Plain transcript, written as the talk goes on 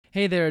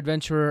Hey there,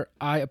 adventurer.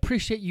 I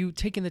appreciate you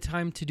taking the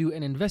time to do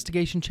an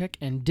investigation check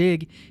and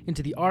dig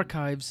into the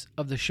archives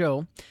of the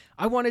show.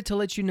 I wanted to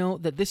let you know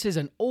that this is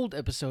an old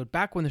episode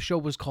back when the show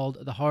was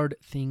called The Hard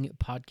Thing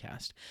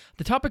Podcast.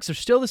 The topics are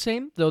still the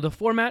same, though the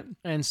format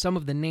and some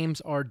of the names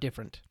are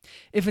different.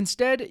 If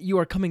instead you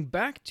are coming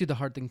back to The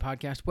Hard Thing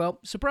Podcast, well,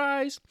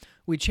 surprise!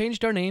 We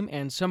changed our name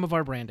and some of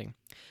our branding.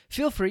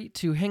 Feel free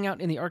to hang out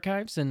in the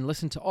archives and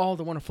listen to all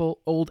the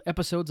wonderful old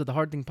episodes of the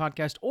Hard Thing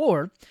Podcast,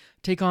 or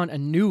take on a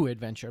new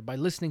adventure by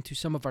listening to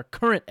some of our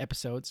current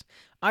episodes.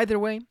 Either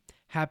way,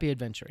 happy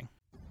adventuring.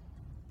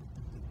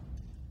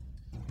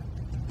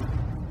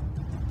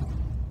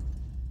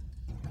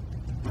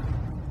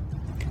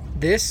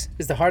 This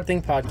is the Hard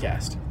Thing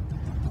Podcast.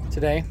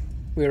 Today,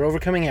 we are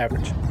overcoming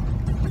average.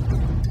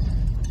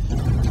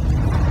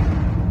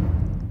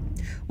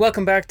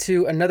 Welcome back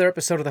to another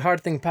episode of the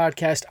Hard Thing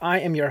Podcast. I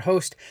am your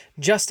host,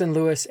 Justin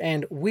Lewis,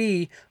 and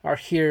we are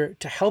here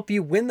to help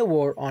you win the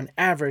war on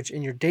average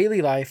in your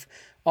daily life,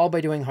 all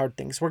by doing hard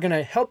things. We're going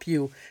to help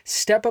you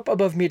step up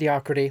above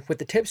mediocrity with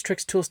the tips,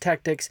 tricks, tools,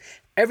 tactics,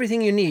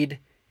 everything you need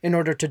in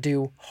order to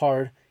do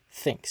hard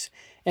things.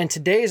 And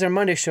today is our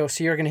Monday show,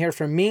 so you're going to hear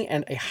from me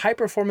and a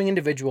high-performing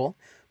individual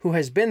who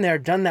has been there,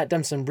 done that,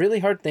 done some really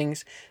hard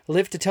things,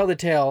 lived to tell the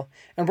tale,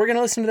 and we're going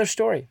to listen to their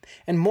story.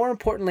 And more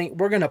importantly,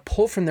 we're going to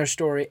pull from their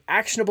story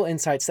actionable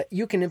insights that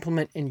you can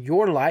implement in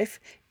your life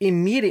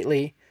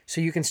immediately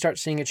so you can start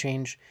seeing a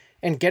change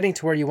and getting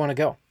to where you want to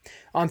go.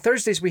 On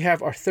Thursdays, we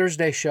have our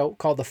Thursday show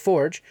called The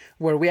Forge,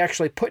 where we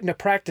actually put into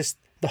practice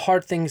the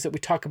hard things that we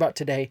talk about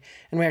today,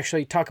 and we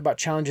actually talk about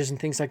challenges and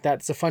things like that.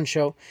 It's a fun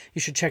show.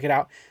 You should check it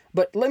out.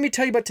 But let me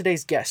tell you about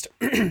today's guest.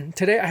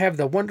 Today, I have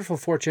the wonderful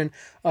fortune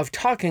of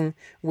talking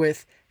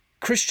with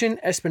Christian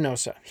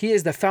Espinosa. He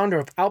is the founder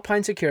of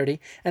Alpine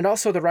Security and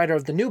also the writer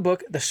of the new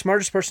book, The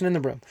Smartest Person in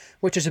the Room,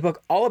 which is a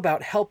book all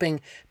about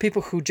helping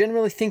people who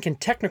generally think in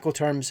technical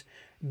terms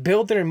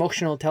build their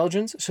emotional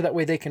intelligence so that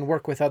way they can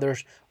work with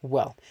others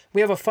well.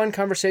 We have a fun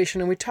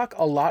conversation and we talk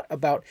a lot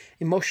about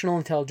emotional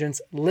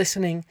intelligence,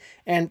 listening,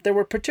 and there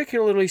were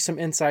particularly some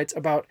insights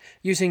about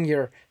using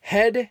your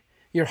head,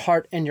 your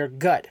heart, and your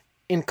gut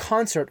in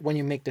concert when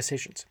you make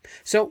decisions.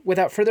 So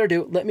without further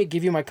ado, let me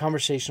give you my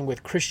conversation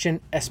with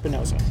Christian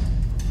Espinosa.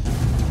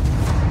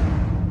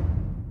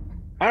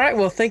 All right.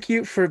 Well, thank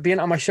you for being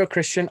on my show,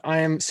 Christian. I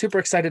am super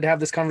excited to have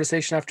this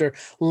conversation after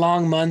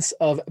long months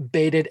of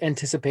bated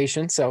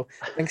anticipation. So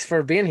thanks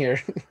for being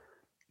here.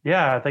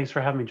 Yeah. Thanks for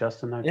having me,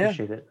 Justin. I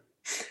appreciate it.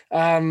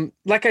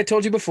 Like I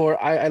told you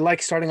before, I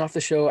like starting off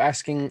the show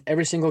asking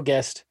every single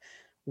guest,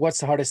 what's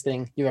the hardest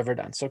thing you've ever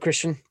done? So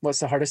Christian, what's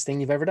the hardest thing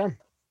you've ever done?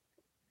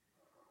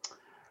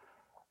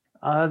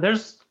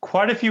 There's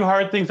quite a few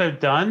hard things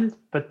I've done,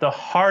 but the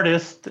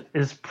hardest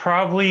is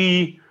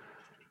probably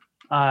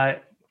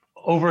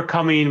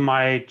overcoming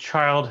my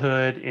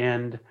childhood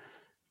and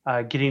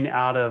getting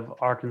out of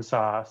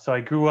Arkansas. So I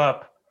grew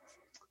up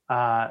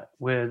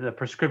with a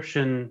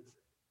prescription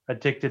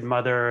addicted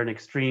mother and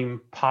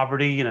extreme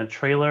poverty in a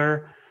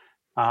trailer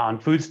on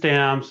food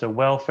stamps and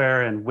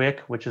welfare and WIC,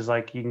 which is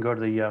like you can go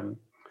to the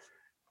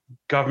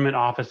government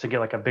office to get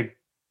like a big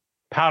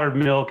powdered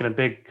milk and a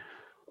big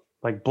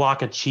like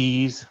block of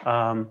cheese.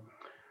 So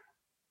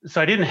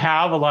I didn't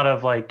have a lot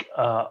of like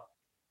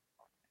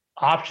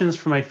options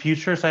for my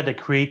future, so I had to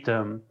create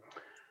them.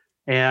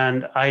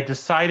 And I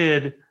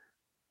decided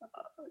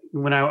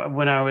when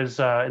I was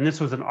and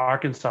this was in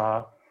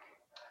Arkansas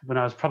when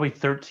I was probably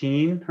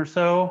 13 or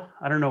so.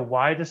 I don't know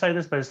why I decided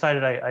this, but I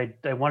decided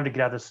I wanted to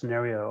get out of this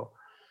scenario.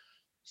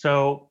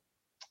 So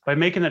by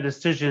making that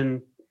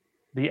decision,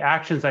 the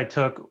actions I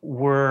took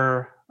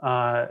were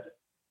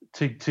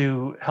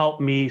to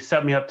help me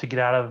set me up to get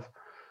out of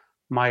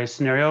my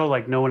scenario.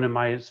 Like no one in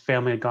my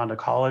family had gone to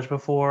college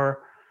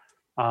before.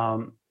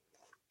 A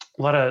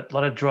lot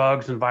of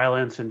drugs and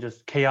violence and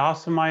just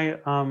chaos in my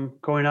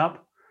growing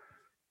up,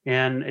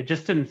 and it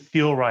just didn't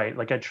feel right.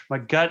 Like my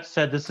gut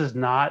said, this is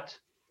not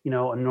a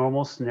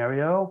normal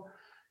scenario,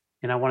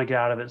 and I want to get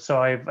out of it.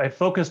 So I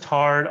focused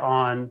hard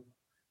on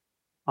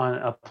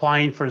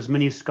applying for as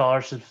many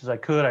scholarships as I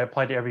could. I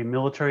applied to every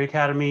military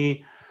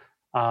academy.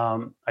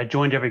 I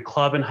joined every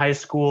club in high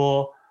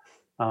school.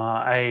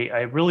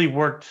 I really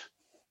worked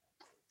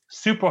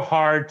super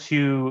hard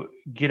to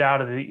get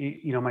out of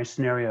my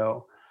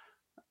scenario.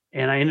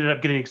 And I ended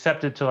up getting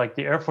accepted to like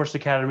the Air Force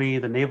Academy,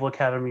 the Naval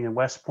Academy in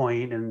West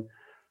Point, and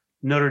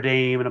Notre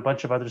Dame, and a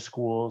bunch of other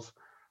schools.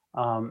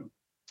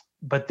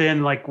 But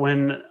then, like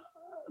when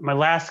my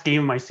last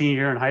game of my senior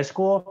year in high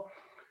school,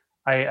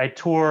 I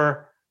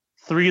tore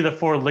 3 of the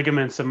 4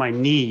 ligaments in my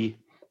knee.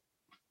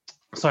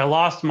 So I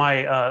lost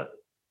my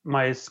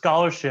my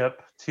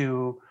scholarship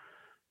to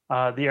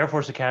the Air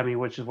Force Academy,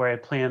 which is where I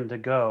planned to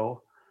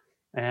go.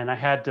 And I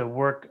had to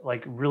work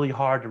like really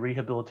hard to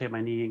rehabilitate my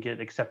knee and get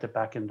accepted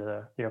back into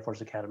the Air Force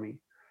Academy.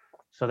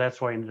 So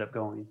that's where I ended up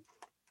going.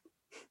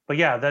 But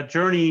yeah, that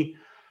journey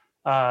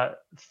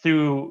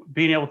through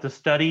being able to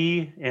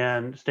study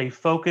and stay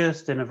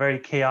focused in a very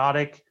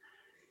chaotic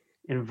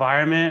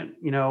environment,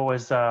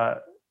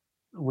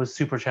 was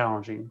super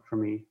challenging for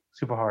me,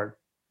 super hard.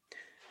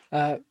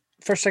 Uh,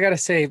 First, I got to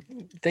say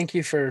thank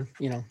you for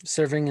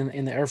serving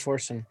in the Air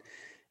Force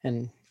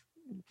and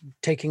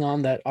taking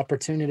on that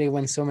opportunity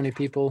when so many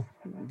people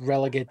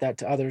relegate that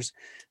to others.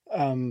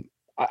 Um,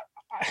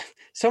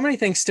 so many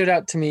things stood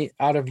out to me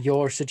out of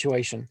your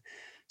situation.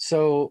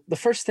 So the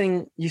first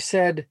thing you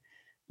said,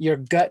 your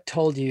gut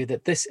told you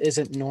that this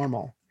isn't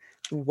normal.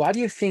 Why do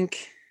you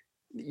think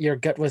your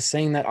gut was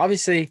saying that?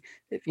 Obviously,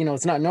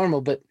 it's not normal,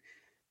 but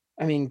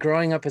I mean,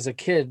 growing up as a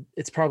kid,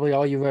 it's probably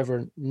all you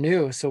ever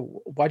knew.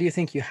 So why do you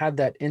think you had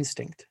that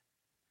instinct?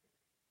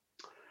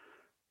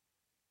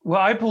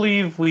 Well, I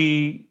believe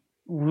we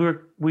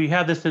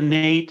have this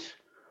innate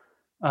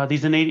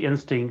these innate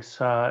instincts,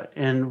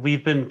 and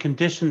we've been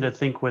conditioned to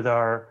think with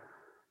our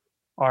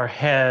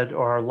head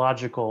or our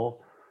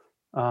logical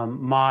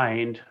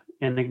mind,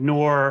 and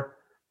ignore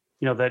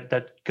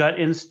that gut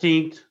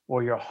instinct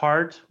or your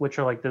heart, which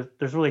are like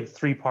there's really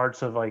three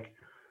parts of like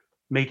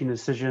making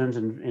decisions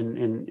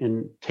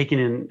and taking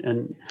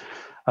in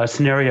a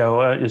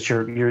scenario. Is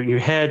your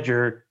head,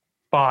 your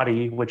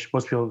body, which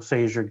most people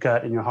say is your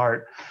gut, and your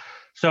heart.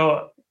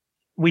 So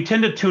we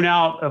tend to tune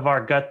out of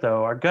our gut,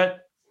 though. Our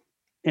gut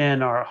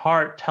and our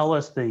heart tell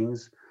us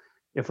things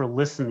if we're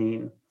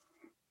listening.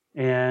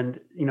 And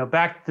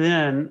back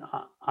then,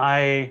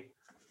 I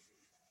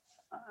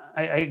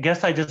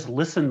guess I just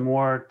listened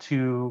more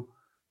to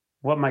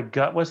what my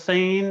gut was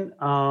saying,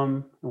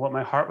 what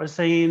my heart was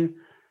saying,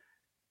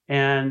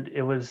 and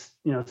it was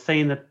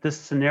saying that this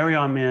scenario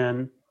I'm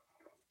in,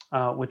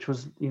 which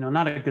was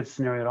not a good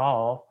scenario at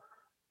all,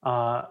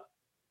 uh,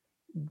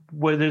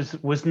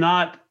 was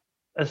not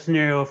a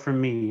scenario for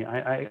me.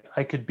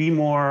 I could be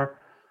more,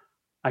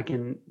 I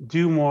can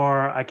do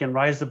more, I can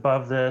rise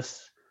above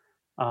this,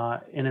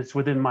 and it's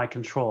within my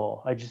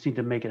control. I just need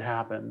to make it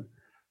happen,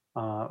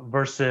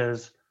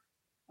 versus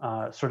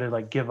sort of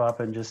like give up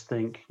and just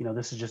think,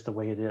 this is just the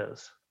way it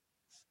is.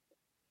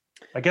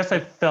 I guess I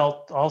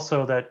felt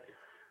also that,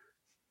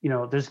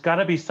 there's got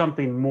to be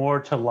something more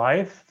to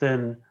life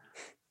than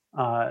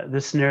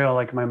this scenario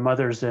like my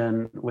mother's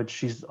in, which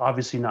she's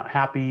obviously not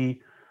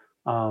happy.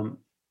 Um,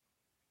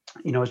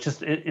 it's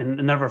just, and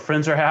none of her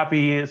friends are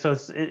happy. So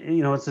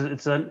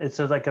it's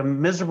like a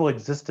miserable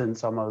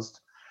existence almost.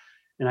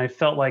 And I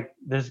felt like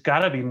there's got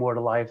to be more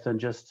to life than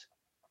just,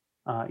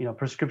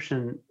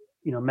 prescription,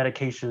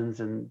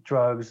 medications and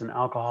drugs and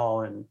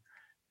alcohol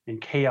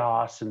and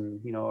chaos and,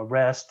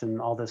 arrest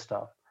and all this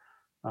stuff.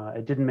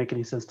 It didn't make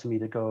any sense to me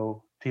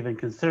to even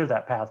consider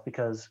that path,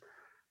 because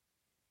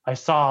I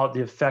saw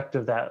the effect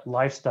of that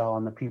lifestyle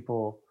on the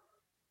people,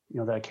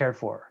 that I cared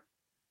for.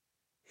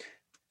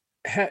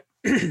 Had,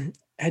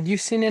 had you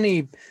seen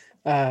any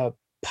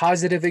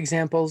positive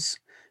examples?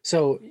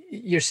 So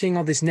you're seeing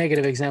all these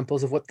negative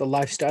examples of what the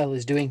lifestyle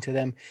is doing to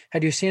them.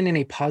 Had you seen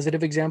any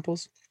positive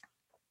examples?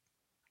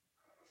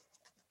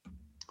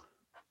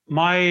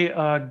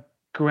 My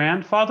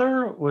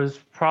grandfather was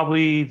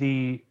probably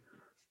the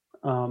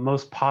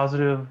most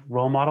positive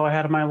role model I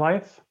had in my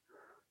life.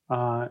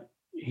 Uh,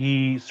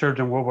 he served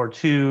in World War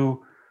II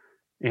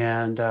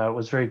and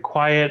was very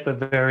quiet, but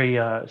very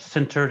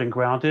centered and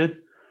grounded.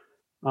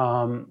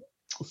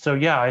 So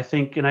yeah, I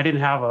think, and I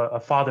didn't have a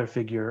father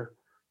figure.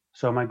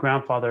 So my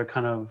grandfather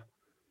kind of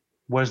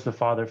was the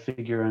father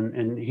figure,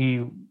 and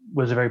he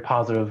was a very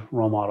positive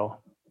role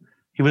model.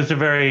 He was a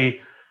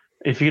very,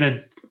 if you're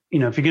gonna,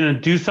 if you're gonna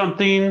do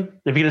something,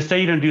 if you're gonna say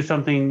you're gonna do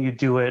something, you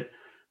do it.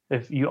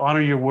 If you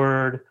honor your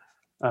word,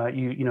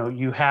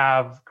 you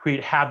have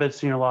create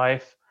habits in your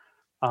life.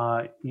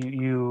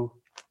 You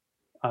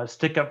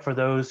stick up for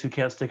those who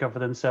can't stick up for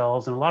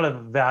themselves, and a lot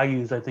of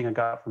values I think I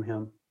got from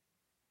him.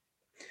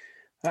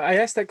 I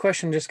asked that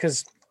question just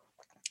because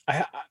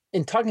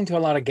in talking to a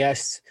lot of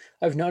guests,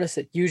 I've noticed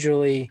that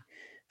usually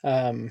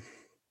um,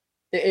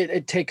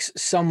 it takes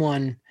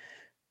someone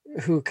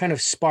who kind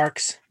of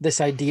sparks this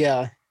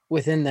idea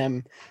within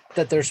them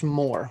that there's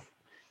more,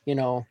 you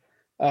know.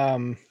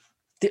 Um,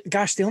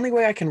 Gosh, the only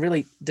way I can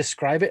really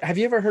describe it. Have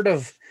you ever heard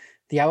of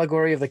the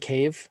allegory of the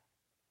cave?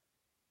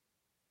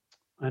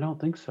 I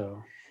don't think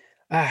so.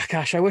 Ah,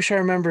 gosh, I wish I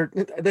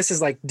remembered. This is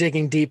like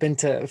digging deep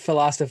into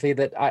philosophy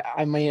that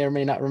I may or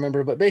may not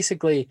remember, but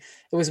basically,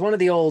 it was one of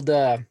the old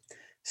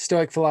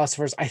Stoic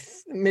philosophers.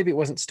 Maybe it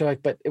wasn't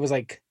Stoic, but it was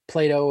like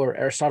Plato or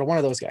Aristotle, one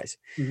of those guys.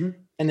 Mm-hmm.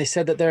 And they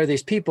said that there are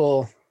these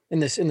people in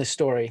this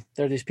story.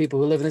 There are these people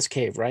who live in this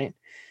cave, right?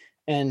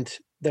 And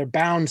they're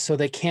bound so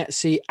they can't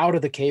see out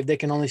of the cave. They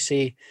can only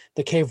see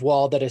the cave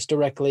wall that is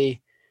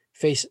directly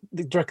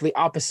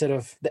opposite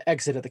of the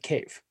exit of the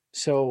cave.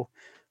 So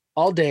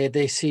all day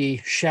they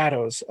see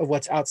shadows of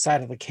what's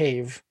outside of the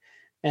cave,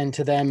 and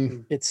to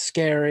them it's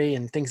scary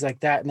and things like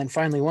that. And then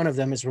finally one of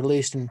them is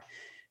released, and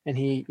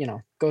he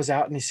goes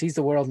out and he sees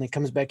the world, and he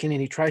comes back in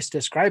and he tries to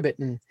describe it,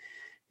 and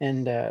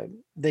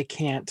they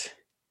can't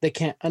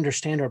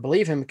understand or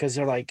believe him, because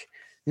they're like,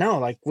 no,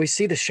 like we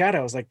see the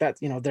shadows like that,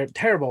 they're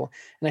terrible.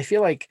 And I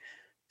feel like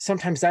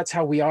sometimes that's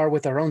how we are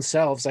with our own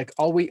selves. Like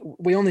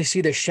we only see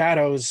the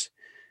shadows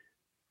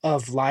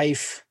of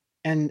life,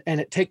 and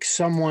it takes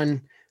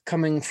someone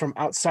coming from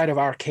outside of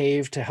our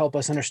cave to help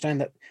us understand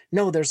that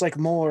no, there's like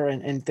more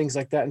and things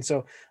like that. And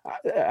so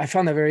I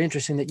found that very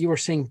interesting that you were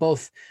seeing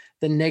both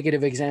the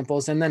negative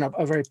examples and then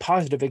a very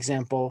positive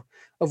example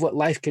of what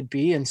life could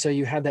be. And so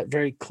you had that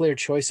very clear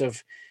choice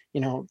of,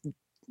 you know,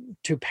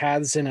 two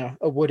paths in a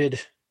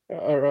wooded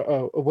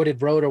or a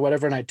wooded road or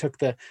whatever. And I took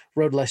the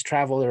road less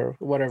traveled or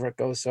whatever it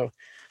goes. So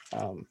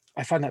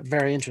I find that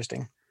very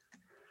interesting.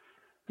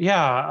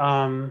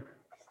 Yeah,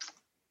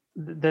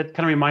 that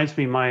kind of reminds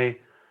me.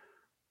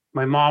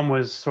 My mom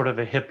was sort of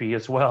a hippie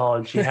as well,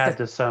 and she had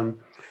this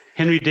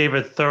Henry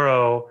David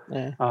Thoreau.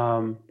 Yeah.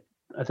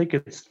 I think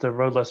it's The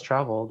Road Less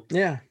Traveled.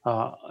 Yeah.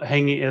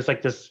 Hanging, it's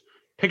like this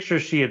picture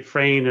she had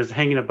framed is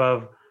hanging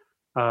above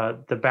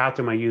the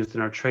bathroom I used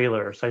in our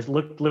trailer. So I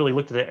literally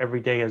looked at it every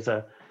day as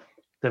the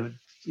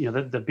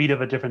beat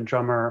of a different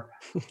drummer,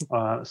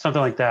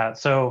 something like that.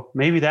 So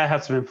maybe that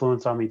had some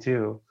influence on me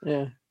too.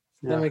 Yeah.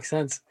 That makes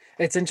sense.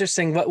 It's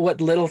interesting what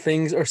little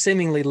things or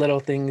seemingly little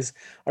things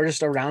are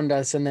just around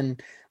us, and then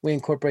we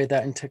incorporate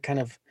that into kind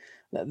of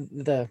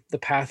the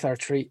path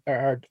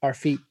our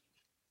feet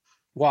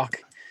walk.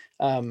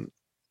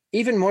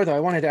 Even more though, I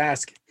wanted to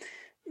ask.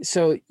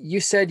 So you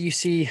said you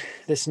see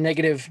these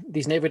negative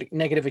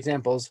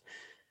examples,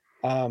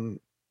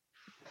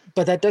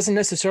 but that doesn't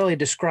necessarily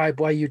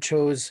describe why you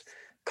chose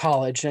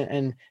college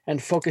and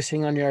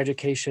focusing on your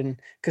education.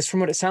 Because from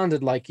what it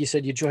sounded like, you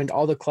said you joined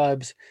all the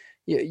clubs.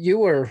 You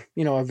were,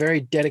 a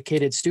very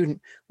dedicated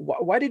student.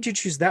 Why did you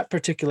choose that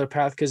particular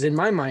path? Because in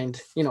my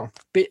mind,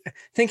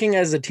 thinking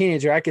as a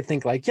teenager, I could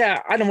think like,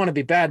 yeah, I don't want to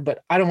be bad,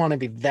 but I don't want to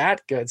be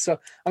that good. So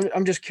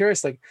I'm just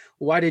curious, like,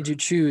 why did you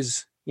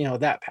choose,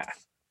 that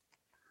path?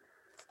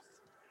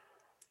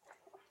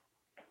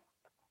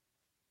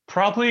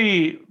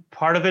 Probably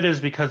part of it is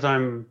because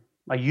I'm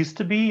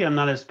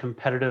not as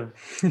competitive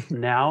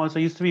now as I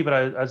used to be, but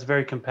I was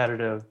very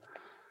competitive.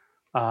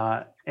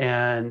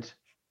 And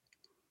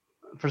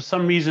for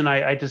some reason,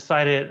 I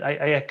decided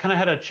I kind of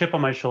had a chip on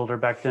my shoulder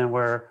back then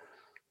where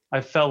I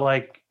felt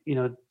like,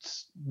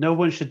 no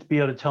one should be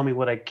able to tell me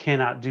what I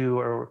cannot do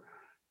or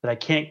that I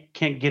can't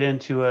get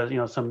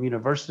into some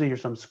university or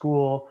some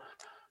school.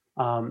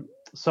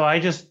 So I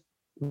just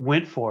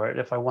went for it.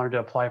 If I wanted to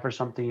apply for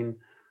something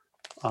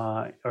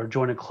or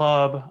join a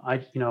club,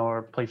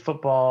 or play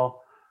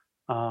football,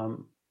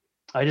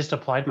 I just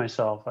applied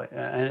myself.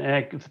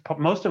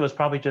 Most of it was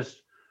probably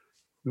just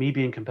me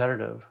being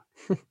competitive.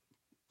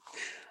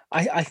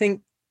 I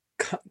think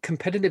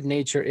competitive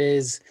nature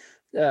is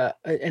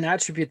an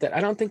attribute that I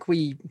don't think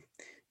we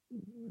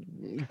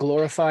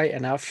glorify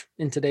enough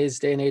in today's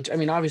day and age. I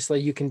mean, obviously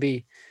you can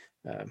be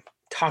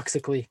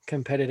toxically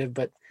competitive,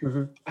 but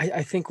Mm-hmm.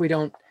 I think we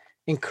don't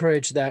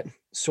encourage that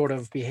sort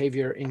of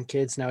behavior in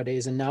kids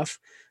nowadays enough,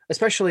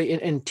 especially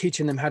in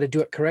teaching them how to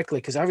do it correctly.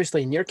 Because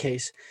obviously in your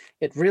case,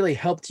 it really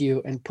helped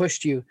you and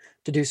pushed you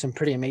to do some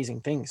pretty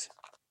amazing things.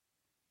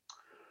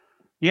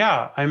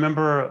 Yeah, I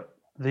remember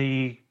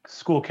the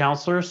school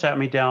counselor sat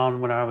me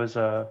down when I was,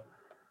 I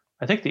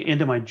think, the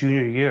end of my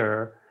junior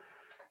year,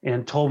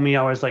 and told me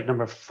I was like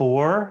number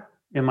 4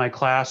 in my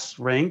class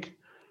rank,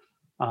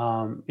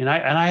 and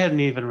I hadn't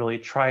even really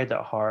tried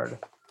that hard.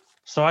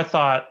 So I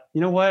thought,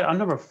 you know what, I'm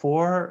number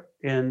 4,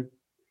 and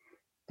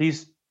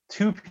these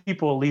 2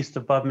 people at least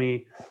above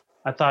me.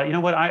 I thought, you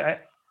know what,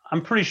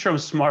 I'm pretty sure I'm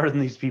smarter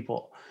than these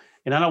people,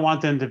 and I don't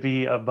want them to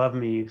be above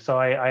me. So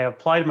I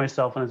applied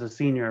myself when I was a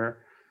senior,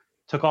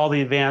 took all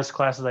the advanced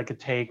classes I could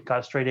take,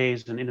 got straight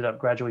A's, and ended up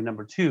graduating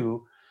number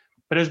 2.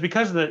 But it was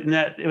because of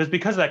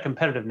that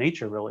competitive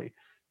nature. Really,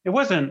 it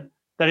wasn't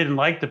that I didn't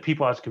like the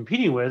people I was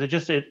competing with.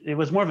 It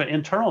was more of an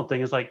internal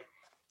thing. It's like,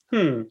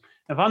 if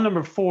I'm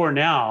number 4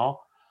 now,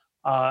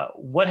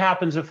 what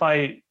happens if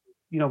I,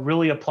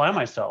 really apply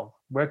myself?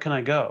 Where can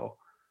I go?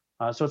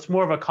 So it's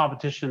more of a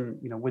competition,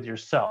 with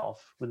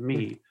yourself, with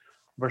me,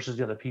 versus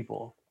the other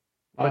people.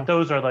 But Wow.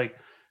 those are like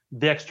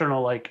the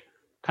external, like,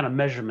 kind of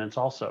measurements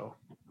also.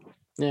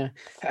 Yeah.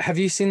 Have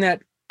you seen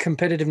that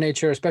competitive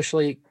nature,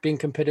 especially being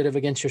competitive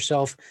against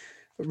yourself,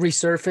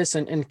 resurface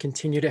and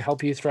continue to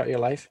help you throughout your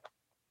life?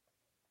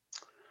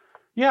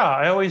 Yeah,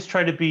 I always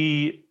try to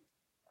be,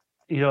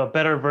 a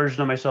better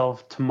version of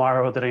myself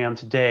tomorrow than I am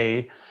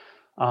today.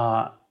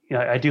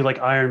 I do like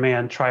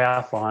Ironman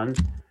triathlon,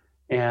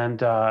 and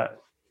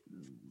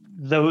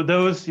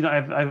those,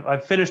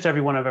 I've finished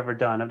every one I've ever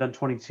done. I've done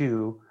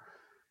 22,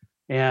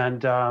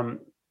 and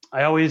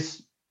I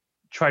always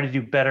try to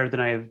do better than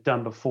I have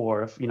done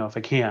before, if I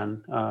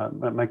can.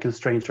 My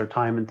constraints are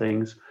time and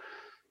things.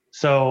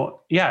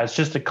 So yeah, it's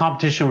just a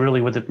competition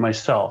really with it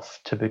myself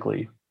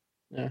typically.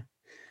 Yeah.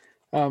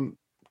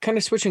 Kind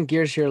of switching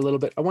gears here a little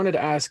bit. I wanted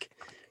to ask,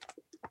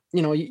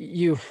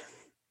 you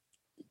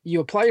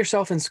apply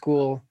yourself in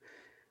school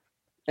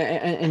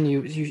and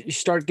you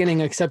start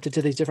getting accepted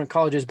to these different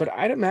colleges, but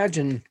I'd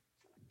imagine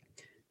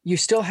you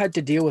still had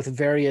to deal with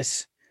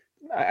various,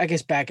 I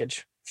guess,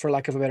 baggage, for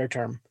lack of a better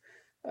term,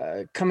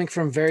 coming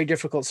from very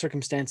difficult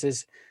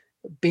circumstances,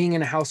 being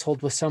in a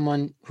household with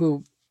someone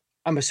who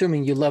I'm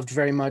assuming you loved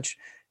very much,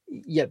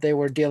 yet they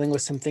were dealing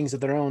with some things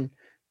of their own.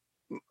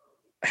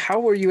 how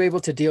were you able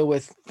to deal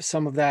with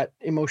some of that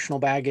emotional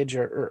baggage,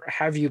 or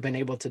have you been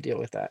able to deal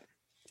with that?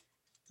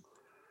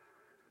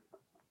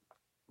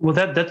 Well,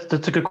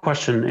 that's a good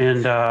question,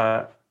 and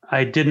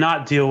I did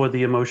not deal with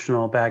the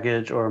emotional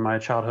baggage or my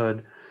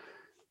childhood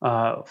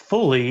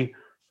fully,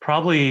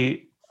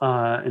 probably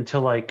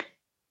until like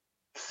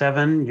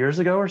 7 years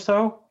ago or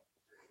so.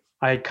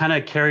 I kind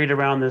of carried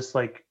around this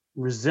like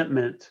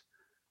resentment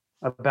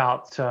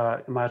about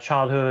my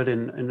childhood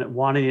and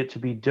wanting it to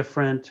be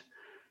different,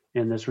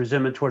 and this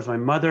resentment towards my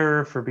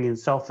mother for being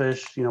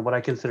selfish, what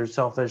I consider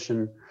selfish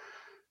and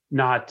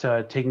not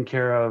taking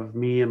care of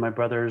me and my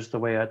brothers the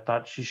way I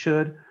thought she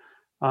should.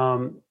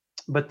 Um,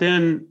 but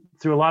then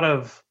through a lot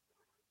of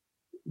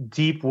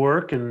deep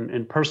work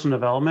and personal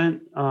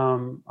development,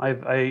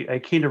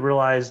 I came to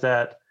realize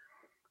that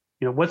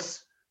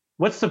what's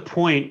the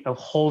point of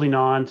holding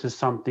on to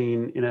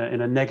something in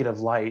a negative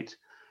light?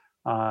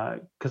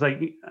 Because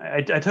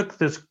I took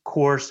this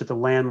course at the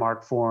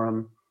Landmark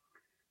Forum,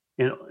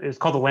 and it's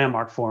called the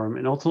Landmark Forum,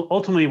 and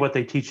ultimately what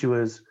they teach you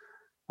is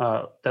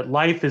that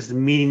life is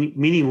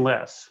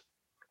meaningless.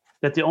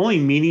 That the only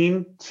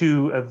meaning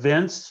to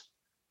events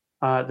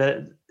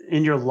that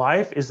in your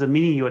life is the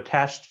meaning you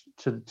attach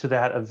to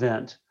that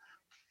event.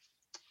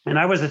 And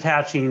I was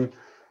attaching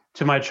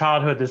to my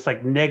childhood this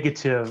like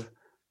negative,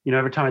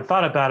 every time I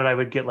thought about it, I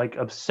would get like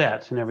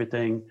upset and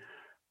everything.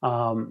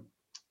 Um,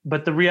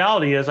 but the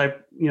reality is,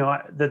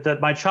 that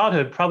my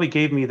childhood probably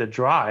gave me the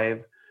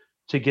drive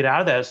to get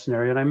out of that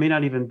scenario, and I may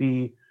not even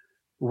be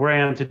where I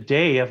am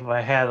today if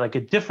I had like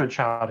a different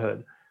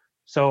childhood.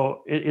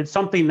 So it's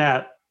something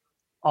that,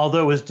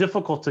 although it was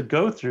difficult to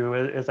go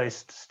through, as I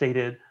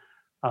stated,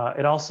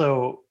 it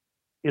also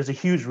is a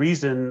huge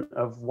reason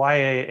of why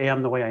I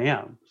am the way I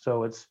am.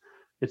 So it's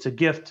a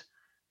gift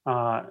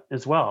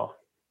as well.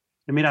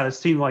 It may not have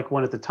seemed like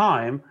one at the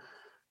time,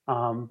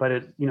 but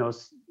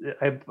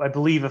I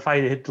believe if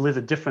I had lived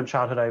a different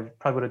childhood, I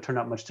probably would have turned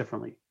out much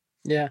differently.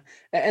 Yeah.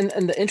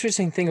 And the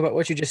interesting thing about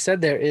what you just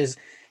said there is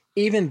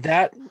even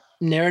that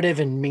narrative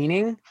and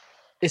meaning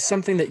is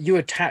something that you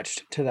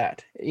attached to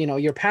that.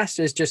 Your past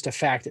is just a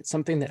fact. It's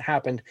something that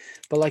happened.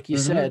 But like you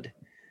Hmm. said,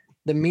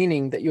 the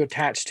meaning that you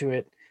attach to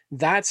it,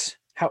 that's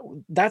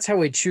how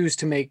we choose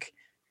to make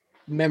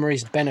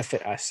memories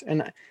benefit us.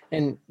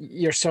 And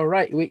you're so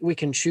right. We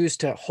can choose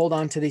to hold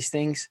on to these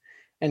things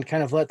and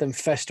kind of let them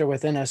fester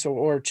within us,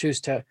 or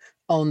choose to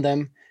own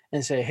them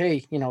and say,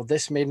 hey,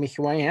 this made me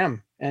who I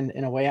am. And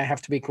in a way I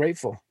have to be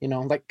grateful,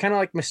 like kind of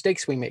like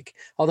mistakes we make,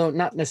 although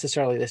not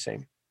necessarily the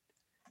same.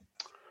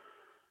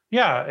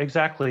 Yeah,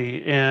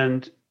 exactly.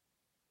 And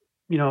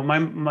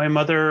my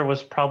mother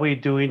was probably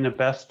doing the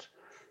best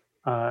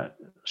uh,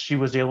 she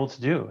was able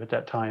to do at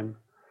that time.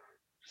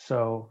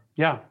 So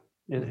yeah,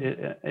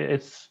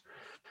 it's.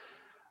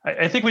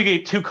 I think we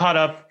get too caught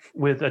up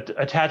with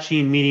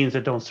attaching meanings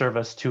that don't serve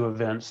us to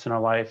events in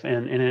our life,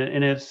 and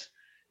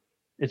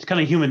it's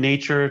kind of human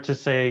nature to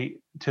say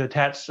to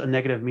attach a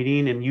negative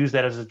meaning and use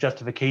that as a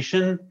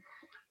justification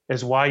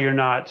as why you're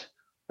not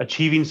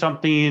achieving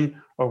something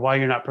or why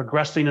you're not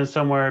progressing in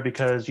somewhere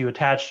because you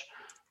attach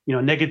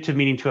negative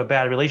meaning to a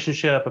bad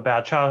relationship, a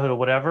bad childhood, or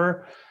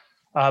whatever.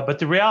 But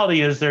the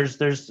reality is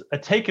there's a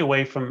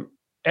takeaway from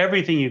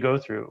everything you go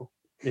through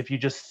if you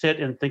just sit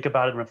and think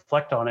about it and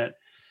reflect on it.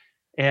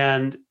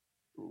 And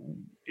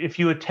if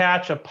you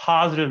attach a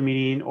positive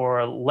meaning or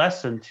a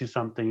lesson to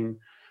something,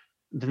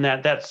 then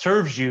that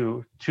serves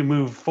you to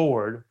move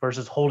forward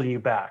versus holding you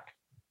back.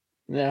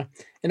 Yeah.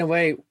 In a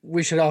way,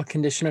 we should all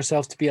condition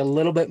ourselves to be a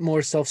little bit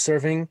more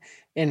self-serving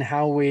in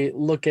how we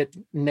look at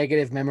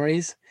negative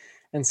memories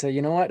and say,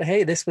 you know what?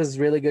 Hey, this was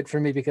really good for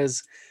me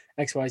because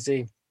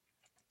XYZ.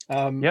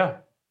 Um, Yeah.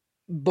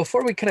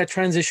 Before we kind of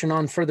transition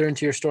on further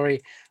into your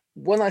story,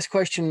 one last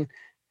question.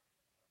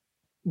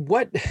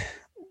 What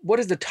what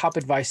is the top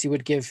advice you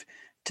would give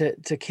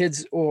to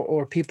kids,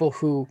 or people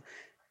who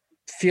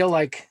feel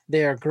like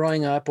they are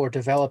growing up or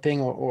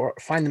developing, or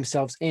find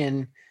themselves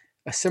in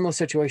a similar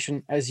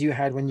situation as you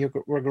had when you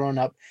were growing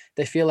up?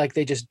 They feel like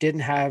they just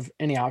didn't have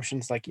any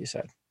options, like you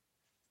said.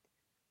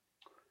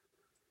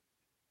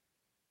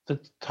 The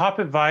top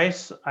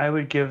advice I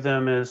would give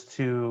them is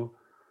to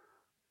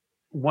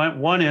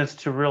one is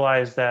to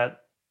realize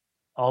that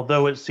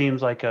although it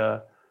seems like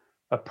a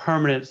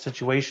permanent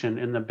situation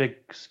in the big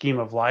scheme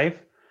of life,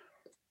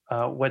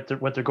 what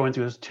they're going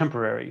through is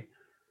temporary.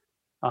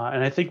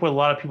 And I think what a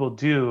lot of people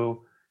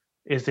do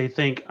is they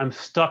think I'm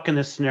stuck in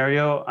this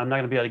scenario, I'm not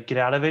going to be able to get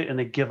out of it, and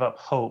they give up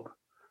hope,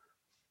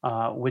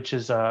 which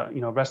is a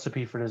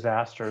recipe for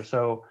disaster.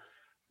 So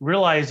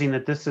realizing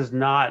that this is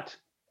not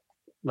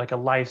like a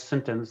life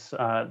sentence,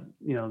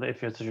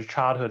 if it's your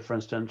childhood, for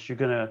instance, you're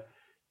going to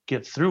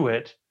get through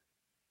it,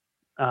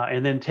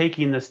 and then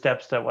taking the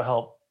steps that will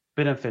help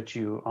benefit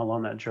you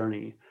along that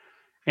journey.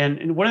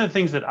 And one of the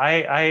things that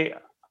I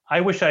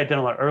wish I had done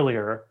a lot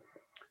earlier.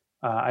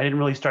 I didn't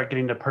really start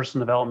getting to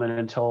personal development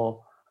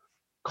until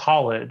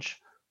college.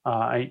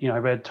 I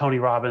read Tony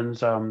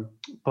Robbins'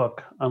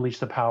 book Unleash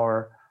the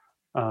Power,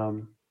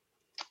 um,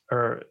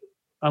 or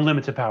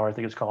Unlimited Power, I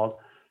think it's called.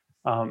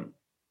 Um,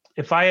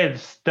 if I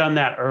had done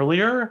that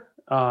earlier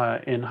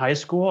in high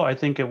school, I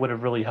think it would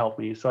have really helped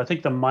me. So I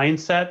think the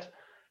mindset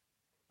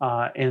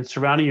and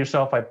surrounding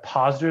yourself by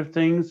positive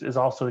things is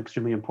also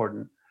extremely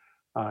important.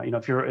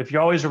 If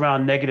you're always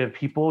around negative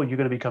people, you're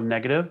going to become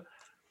negative.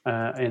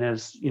 And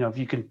as you know, if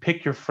you can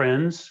pick your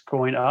friends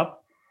growing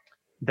up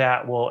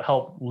that will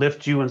help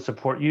lift you and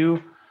support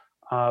you,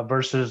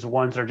 versus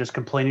ones that are just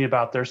complaining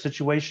about their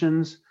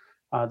situations,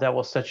 that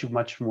will set you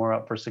much more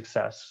up for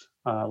success.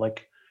 A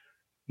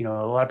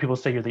lot of people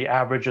say you're the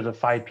average of the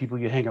 5 people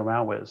you hang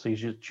around with, so you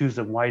should choose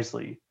them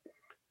wisely,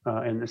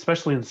 and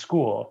especially in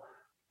school.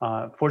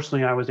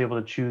 Fortunately, I was able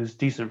to choose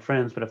decent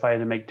friends, but if I had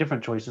to make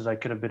different choices, I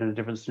could have been in a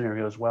different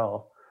scenario as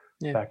well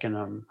Yeah. back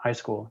in high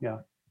school. Yeah.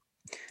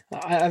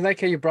 I like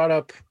how you brought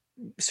up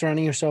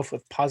surrounding yourself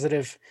with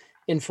positive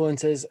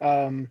influences.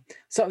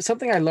 So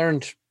something I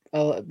learned,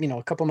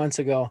 a couple months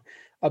ago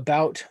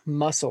about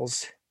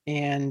muscles,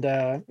 and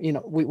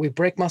we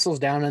break muscles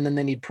down, and then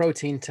they need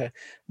protein to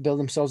build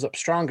themselves up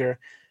stronger.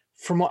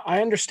 From what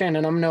I understand,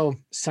 and I'm no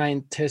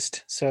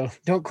scientist, so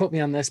don't quote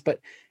me on this, but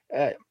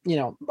a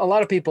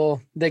lot of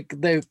people they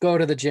go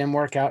to the gym,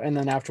 work out, and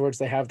then afterwards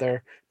they have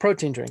their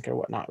protein drink or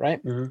whatnot, right?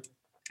 Hmm.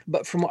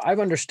 But from what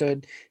I've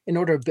understood, in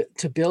order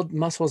to build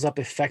muscles up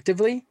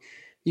effectively,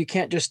 you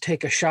can't just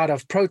take a shot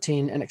of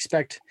protein and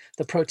expect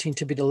the protein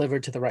to be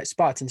delivered to the right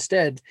spots.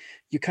 Instead,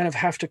 you kind of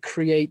have to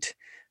create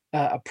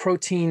a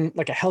protein,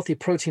 like a healthy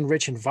protein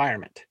rich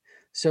environment.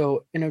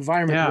 So an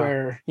environment Yeah.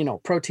 where,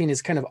 protein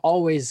is kind of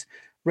always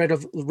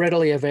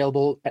readily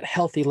available at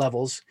healthy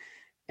levels.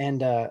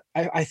 And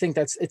I think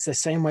it's the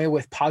same way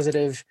with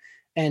positive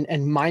and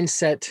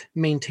mindset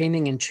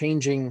maintaining and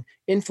changing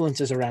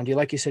influences around you.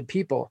 Like you said,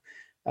 people.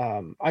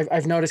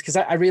 I've noticed, because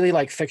I really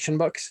like fiction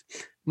books.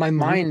 My Hmm.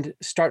 mind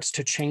starts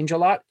to change a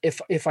lot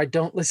if I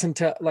don't listen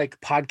to like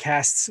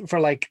podcasts for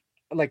like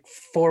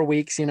 4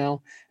 weeks, and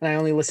I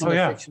only listen Oh to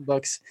yeah. fiction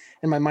books,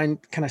 and my mind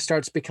kind of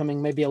starts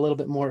becoming maybe a little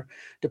bit more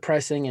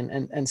depressing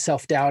and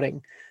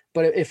self-doubting.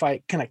 But if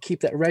I kind of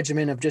keep that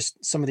regimen of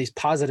just some of these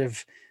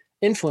positive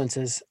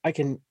influences, I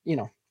can,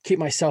 keep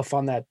myself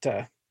on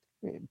that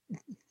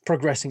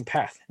progressing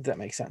path, if that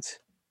makes sense.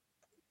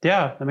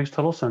 Yeah, that makes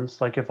total sense.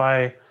 Like if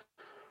I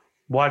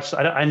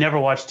never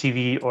watch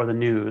TV or the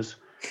news,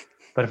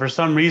 but if for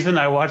some reason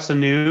I watch the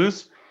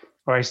news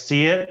or I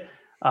see it,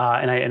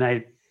 and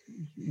I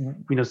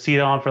see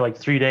it on for like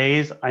 3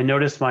 days, I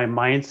notice my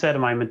mindset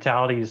and my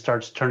mentality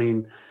starts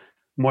turning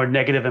more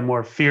negative and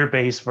more fear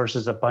based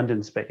versus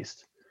abundance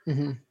based.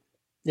 Hmm.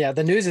 Yeah,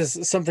 the news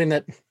is something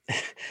that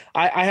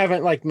I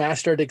haven't like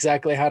mastered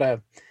exactly how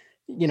to,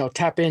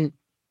 tap in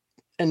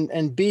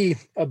and be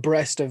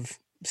abreast of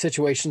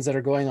situations that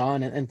are going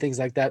on and things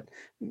like that.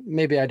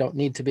 Maybe I don't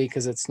need to be,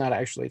 because it's not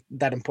actually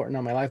that important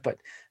on my life, but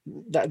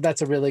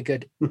that's a really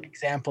good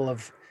example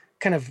of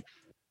kind of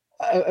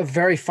a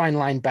very fine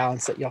line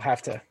balance that you'll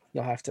have to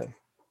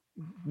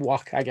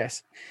walk, I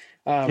guess.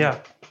 Um, Yeah.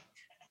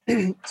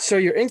 so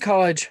you're in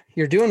college,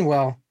 you're doing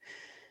well.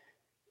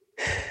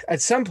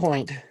 At some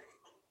point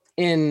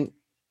in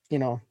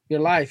your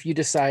life, you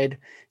decide,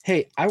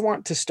 hey, I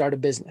want to start a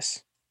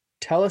business.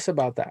 Tell us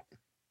about that.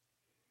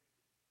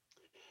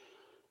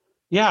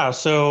 Yeah.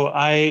 So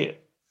I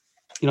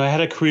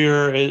had a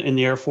career in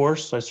the Air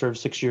Force. I served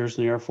 6 years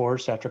in the Air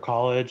Force after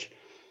college.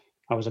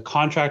 I was a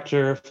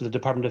contractor for the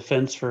Department of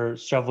Defense for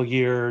several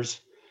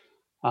years.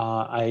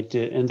 I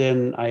did, and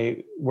then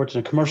I worked in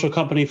a commercial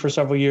company for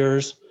several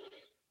years.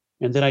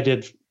 And then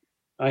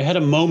I had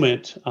a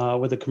moment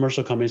with a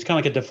commercial company. It's kind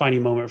of like a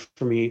defining moment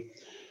for me,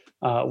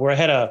 where I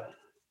had a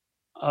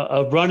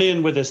run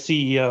in with a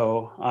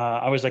CEO.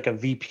 I was like a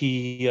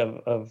VP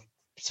of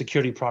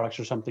security products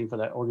or something for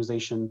that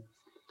organization.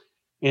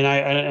 And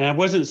I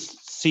wasn't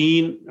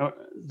seeing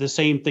the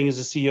same thing as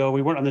the CEO.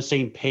 We weren't on the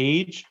same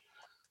page,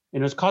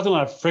 and it was causing a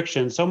lot of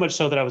friction. So much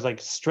so that I was like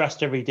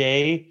stressed every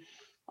day,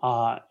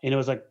 and it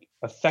was like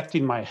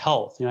affecting my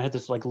health. I had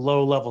this like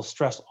low level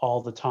stress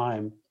all the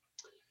time,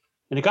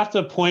 and it got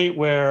to the point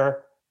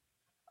where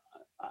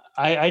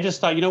I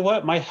just thought, you know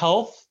what, my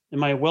health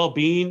and my well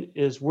being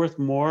is worth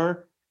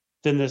more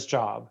than this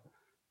job.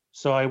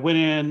 So I went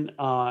in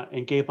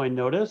and gave my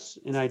notice,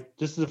 and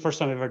this is the first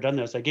time I've ever done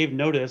this. I gave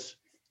notice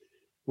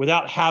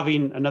without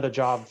having another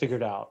job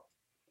figured out.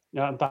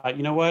 I thought,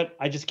 you know what?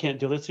 I just can't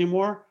do this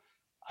anymore.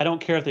 I don't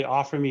care if they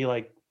offer me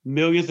like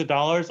millions of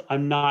dollars.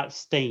 I'm not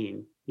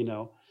staying.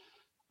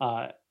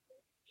 Uh,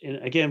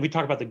 and again, we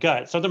talk about the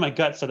gut. Something my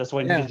gut said that's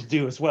what I Yeah. needed to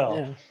do as well.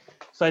 Yeah.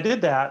 So I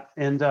did that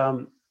and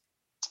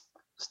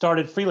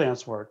started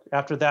freelance work.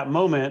 After that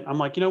moment, I'm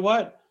like, you know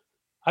what?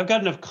 I've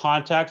got enough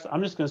contacts.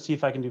 I'm just going to see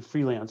if I can do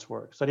freelance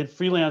work. So I did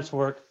freelance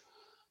work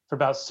for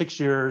about 6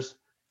 years.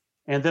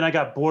 And then I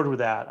got bored with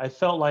that. I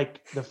felt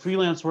like the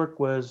freelance work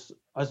I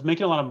was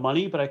making a lot of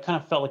money, but I kind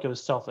of felt like it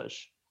was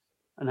selfish.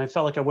 And I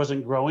felt like I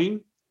wasn't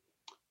growing.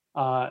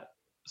 Uh,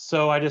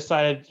 so I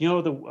decided,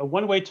 the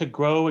one way to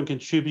grow and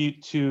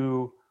contribute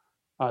to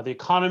the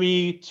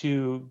economy,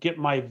 to get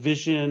my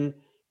vision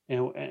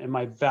and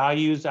my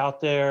values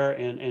out there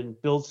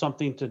and build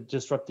something to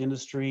disrupt the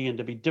industry and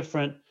to be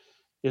different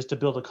is to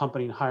build a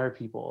company and hire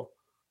people.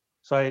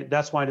 So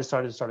that's why I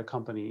decided to start a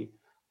company.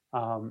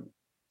 Um,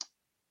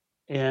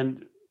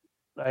 and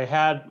I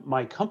had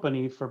my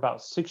company for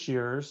about 6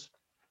 years,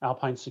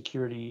 Alpine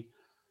Security.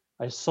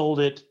 I sold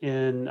it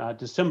in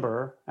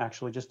December,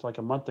 actually, just like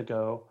a month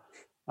ago,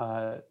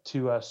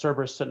 to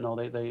Cerberus Sentinel.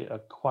 They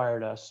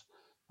acquired us.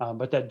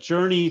 But that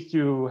journey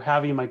through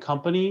having my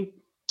company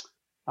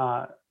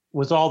uh,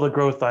 was all the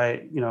growth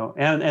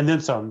and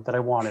then some that I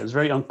wanted. It was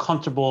very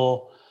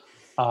uncomfortable.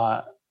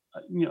 Uh,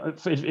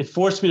 it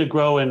forced me to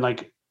grow in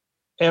like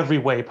every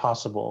way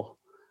possible.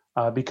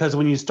 Because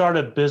when you start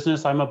a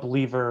business, I'm a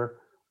believer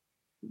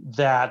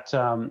that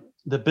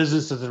the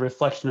business is a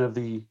reflection of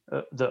the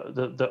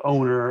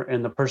owner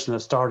and the person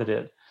that started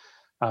it.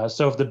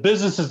 So if the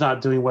business is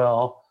not doing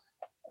well,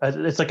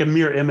 it's like a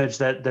mirror image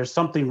that there's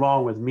something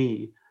wrong with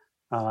me.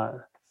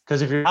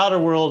 Because if your outer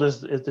world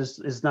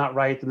is not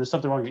right, then there's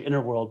something wrong with your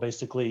inner world,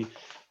 basically.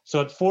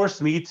 So it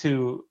forced me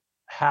to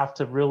have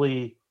to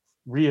really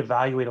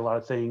reevaluate a lot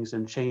of things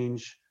and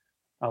change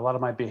a lot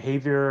of my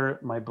behavior,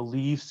 my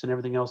beliefs, and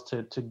everything else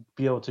to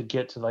be able to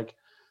get to like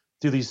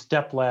do these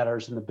step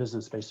ladders in the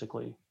business,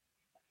 basically.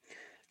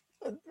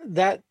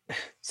 That,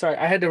 sorry,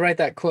 I had to write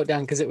that quote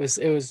down because it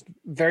was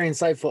very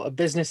insightful. A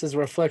business is a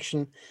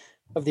reflection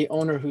of the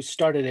owner who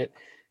started it.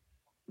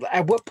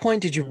 At what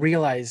point did you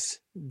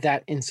realize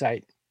that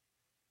insight?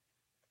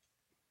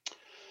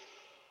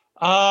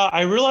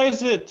 I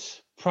realized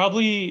it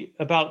probably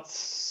about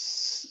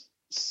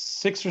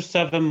 6 or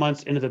 7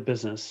 months into the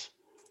business.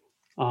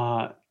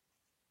 Uh,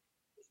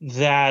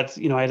 that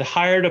I'd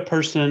hired a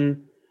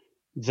person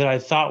that I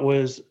thought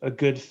was a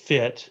good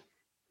fit.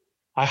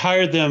 I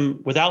hired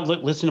them without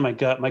listening to my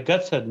gut. My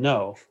gut said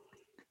no,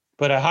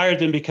 but I hired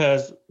them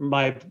because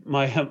my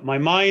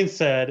mind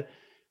said,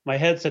 my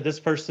head said, this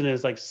person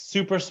is like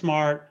super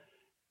smart.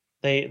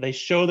 They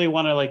show they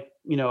want to like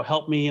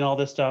help me and all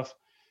this stuff.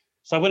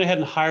 So I went ahead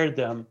and hired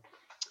them,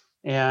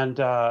 and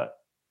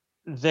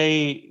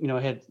they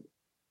had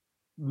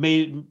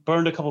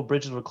burned a couple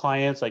bridges with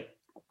clients. Like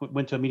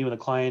went to a meeting with a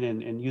client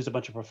and used a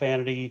bunch of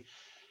profanity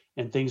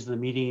and things in the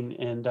meeting,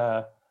 and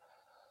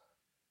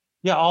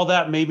yeah, all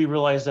that made me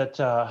realize that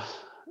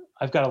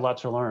I've got a lot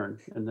to learn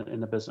in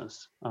the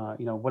business.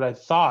 What I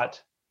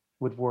thought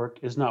would work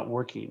is not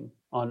working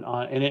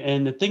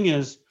and the thing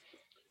is,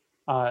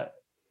 uh,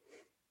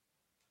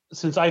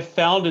 since I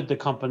founded the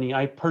company,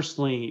 I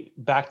personally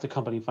backed the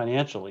company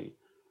financially.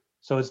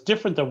 So it's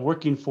different than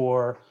working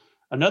for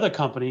another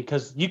company,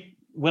 because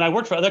when I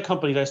worked for other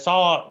companies, I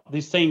saw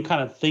these same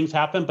kind of things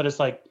happen, but it's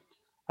like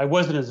I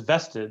wasn't as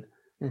vested.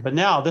 But Mm-hmm.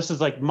 now this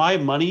is like my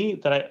money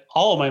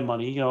all of my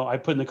money, I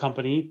put in the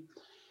company.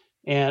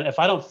 And if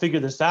I don't figure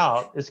this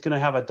out, it's going to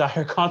have a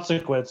dire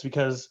consequence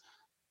because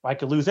I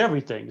could lose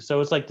everything.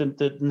 So it's like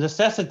the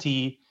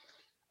necessity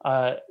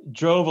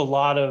drove a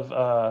lot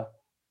of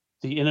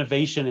the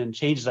innovation and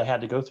changes I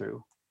had to go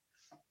through.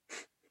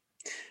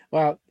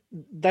 Wow,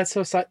 that's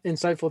so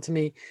insightful to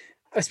me,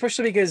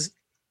 especially because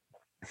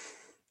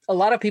a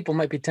lot of people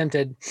might be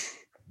tempted,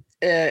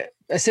 a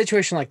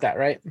situation like that,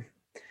 right?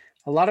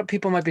 A lot of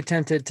people might be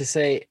tempted to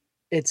say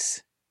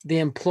it's the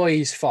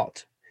employee's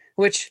fault,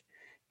 which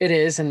it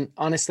is. And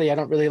honestly, I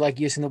don't really like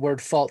using the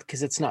word fault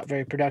because it's not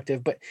very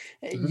productive. But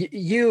Mm-hmm.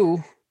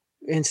 you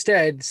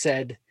instead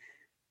said,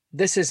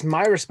 this is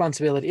my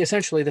responsibility.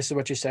 Essentially, this is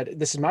what you said.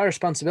 This is my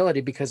responsibility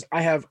because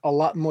I have a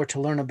lot more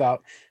to learn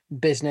about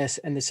business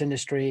and this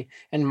industry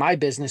and my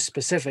business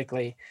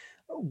specifically.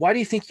 Why do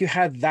you think you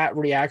had that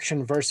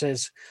reaction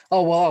versus,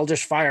 oh, well, I'll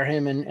just fire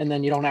him, and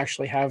then you don't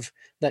actually have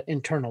that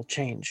internal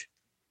change?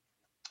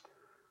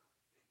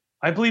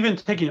 I believe in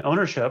taking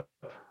ownership.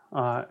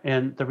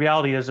 And the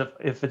reality is,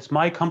 if it's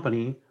my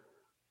company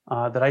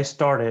that I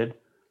started,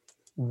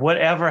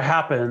 whatever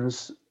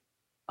happens,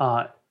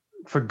 uh,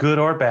 for good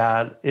or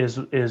bad,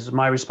 is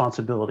my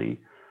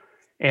responsibility.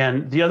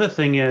 And the other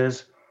thing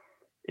is,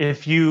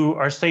 if you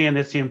are saying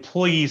it's the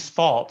employee's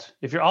fault,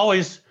 if you're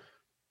always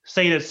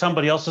saying it's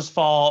somebody else's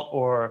fault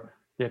or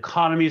the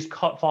economy's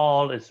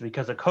fault, it's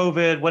because of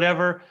COVID,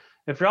 whatever.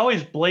 If you're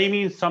always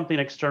blaming something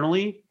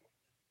externally,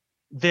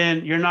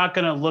 then you're not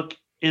going to look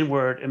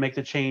inward and make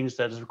the change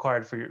that is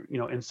required for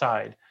your,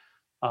 inside,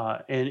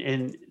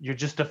 and you're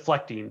just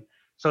deflecting.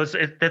 So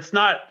it's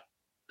not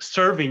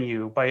serving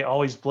you by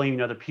always blaming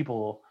other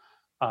people.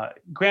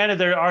 Granted,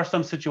 there are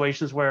some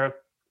situations where,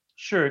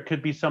 sure, it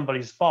could be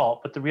somebody's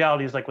fault, but the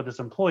reality is, like with this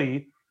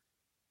employee,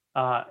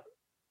 uh,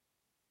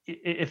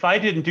 if I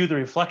didn't do the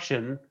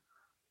reflection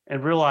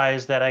and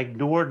realize that I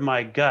ignored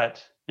my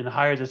gut and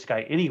hired this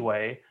guy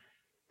anyway,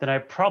 then I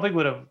probably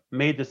would have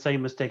made the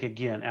same mistake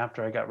again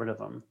after I got rid of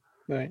him.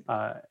 Right.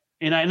 Uh,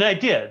 and I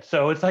did.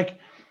 So it's like,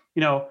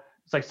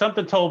 it's like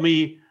something told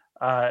me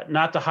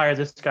not to hire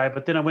this guy,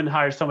 but then I went and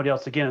hired somebody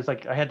else again. It's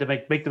like I had to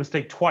make the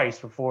mistake twice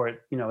before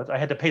it, I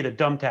had to pay the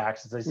dumb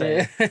tax, as they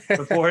Yeah. say,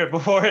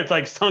 before it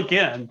like sunk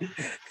in.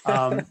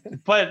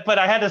 But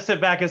I had to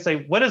sit back and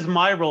say, what is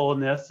my role in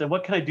this, and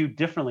what can I do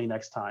differently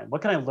next time?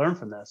 What can I learn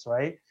from this,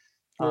 right?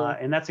 Yeah.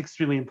 And that's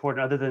extremely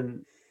important. Other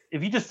than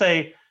if you just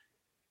say,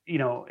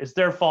 it's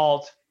their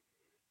fault,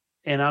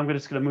 and I'm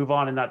just going to move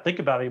on and not think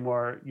about it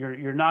anymore,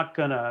 you're not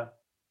going to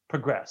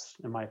progress,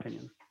 in my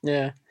opinion.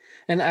 Yeah.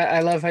 And I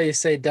love how you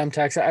say dumb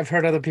tax. I've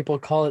heard other people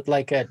call it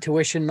like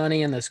tuition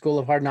money in the School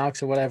of Hard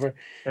Knocks or whatever.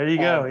 There you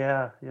go. Um,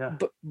 Yeah. Yeah.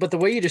 but the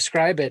way you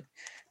describe it,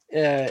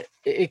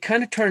 it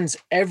kind of turns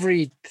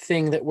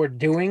everything that we're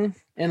doing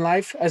in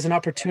life as an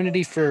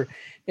opportunity for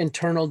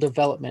internal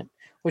development,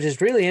 which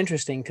is really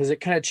interesting because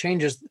it kind of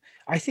changes.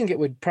 I think it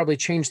would probably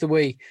change the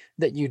way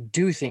that you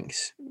do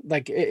things.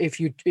 Like if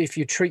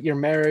you treat your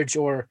marriage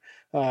or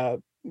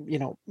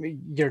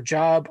your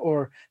job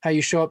or how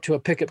you show up to a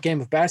pickup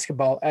game of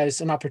basketball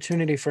as an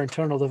opportunity for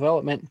internal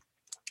development,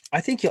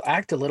 I think you'll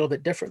act a little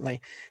bit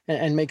differently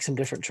and make some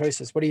different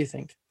choices. What do you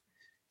think?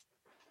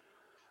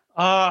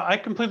 I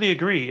completely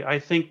agree. I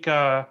think we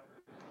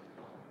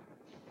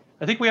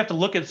have to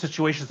look at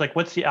situations like,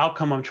 what's the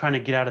outcome I'm trying to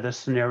get out of this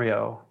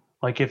scenario?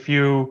 Like if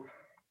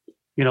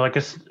like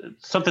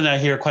something that I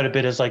hear quite a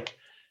bit is like,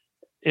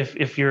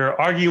 if you're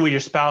arguing with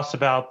your spouse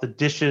about the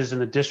dishes in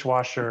the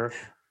dishwasher,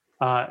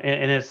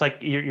 and it's like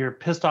you're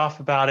pissed off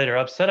about it or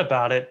upset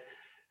about it,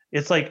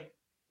 it's like,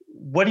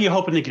 what are you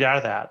hoping to get out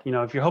of that?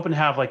 If you're hoping to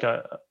have like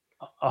a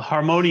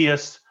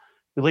harmonious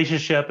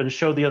relationship and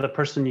show the other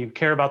person you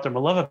care about them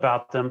or love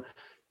about them,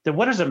 then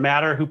what does it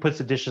matter who puts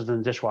the dishes in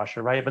the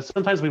dishwasher, right? But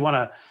sometimes we want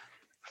to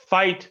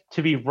fight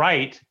to be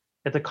right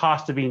at the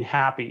cost of being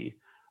happy,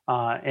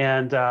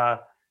 and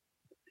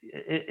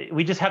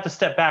we just have to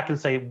step back and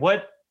say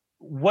what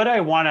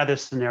I want out of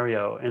this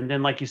scenario, and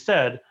then, like you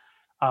said,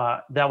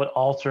 that would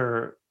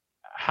alter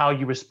how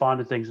you respond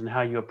to things and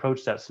how you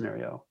approach that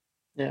scenario,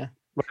 Yeah.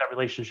 or that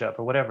relationship,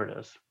 or whatever it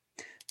is.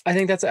 I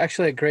think that's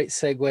actually a great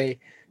segue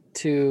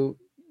to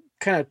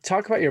kind of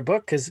talk about your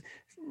book because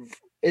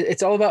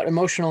it's all about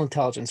emotional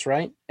intelligence,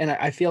 right? And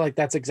I feel like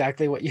that's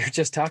exactly what you're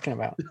just talking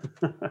about.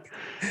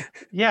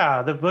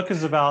 Yeah, the book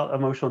is about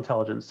emotional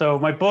intelligence. So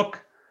my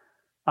book,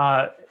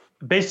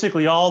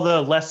 basically all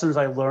the lessons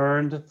I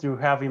learned through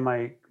having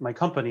my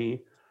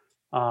company,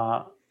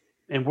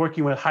 and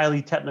working with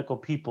highly technical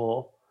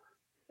people,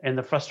 and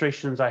the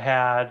frustrations I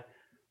had,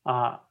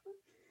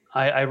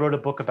 I wrote a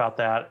book about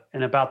that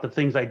and about the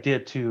things I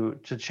did to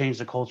change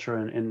the culture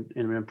and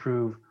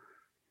improve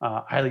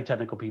highly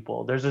technical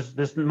people. There's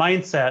this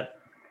mindset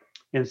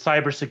in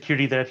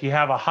cybersecurity that if you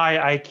have a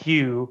high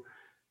IQ,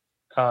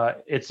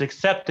 it's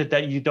accepted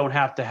that you don't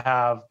have to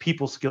have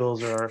people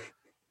skills or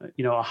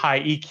a high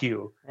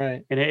EQ,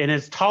 Right. and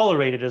it's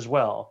tolerated as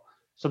well.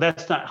 So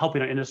that's not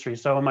helping our industry.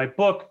 So in my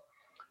book,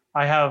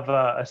 I have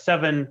a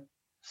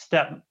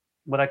 7-step,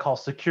 what I call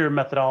secure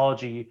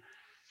methodology,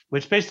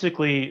 which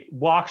basically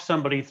walks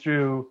somebody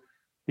through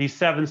these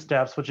 7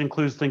 steps, which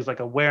includes things like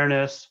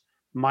awareness,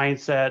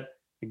 mindset,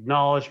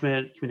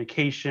 acknowledgement,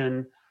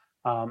 communication,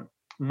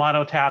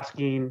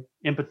 monotasking,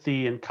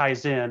 empathy, and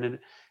Kaizen. And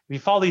if you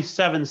follow these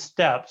 7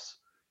 steps,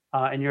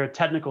 and you're a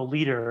technical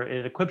leader,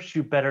 it equips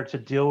you better to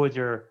deal with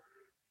your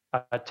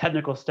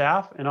technical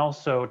staff and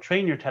also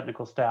train your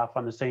technical staff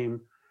on the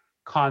same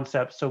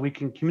concepts, so we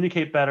can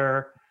communicate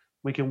better,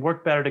 we can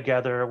work better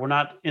together. We're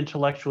not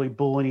intellectually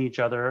bullying each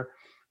other.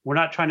 We're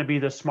not trying to be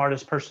the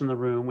smartest person in the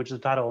room, which is the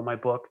title of my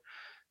book.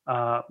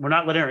 We're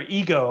not letting our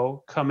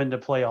ego come into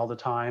play all the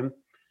time.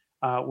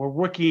 We're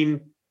working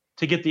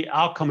to get the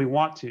outcome we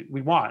want.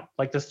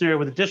 Like the scenario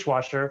with the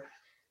dishwasher.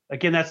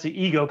 Again, that's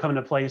the ego coming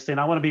into play, saying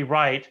I want to be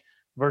right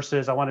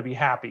versus I want to be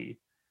happy.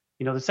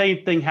 The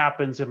same thing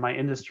happens in my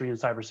industry in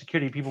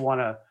cybersecurity. People want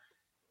to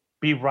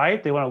be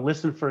right. They want to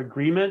listen for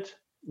agreement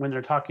when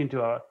they're talking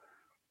to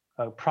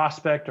a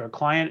prospect or a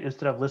client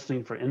instead of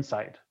listening for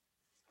insight.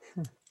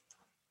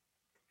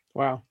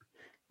 Wow.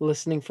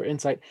 Listening for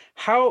insight.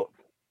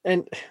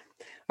 And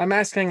I'm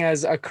asking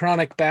as a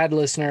chronic bad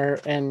listener,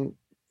 and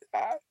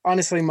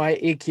honestly, my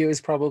EQ is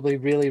probably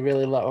really,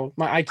 really low.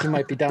 My IQ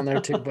might be down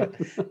there too, but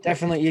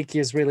definitely EQ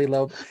is really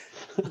low.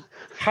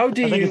 How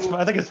do you?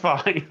 I think it's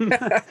fine.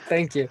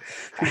 Thank you.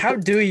 How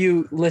do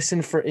you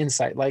listen for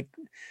insight? Like,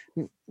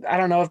 I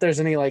don't know if there's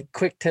any like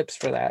quick tips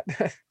for that.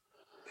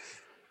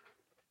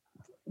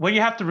 Well,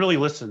 you have to really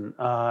listen.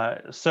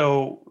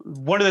 So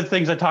one of the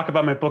things I talk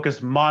about in my book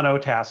is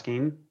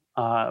monotasking.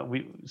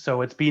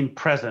 So it's being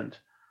present.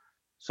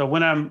 So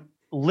when I'm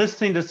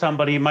listening to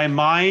somebody, my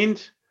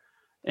mind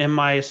and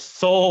my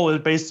soul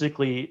is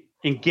basically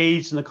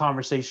engaged in the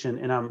conversation,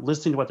 and I'm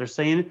listening to what they're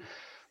saying,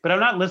 but I'm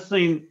not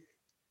listening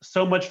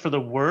so much for the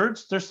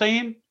words they're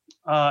saying,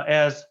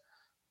 as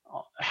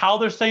how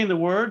they're saying the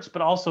words,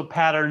 but also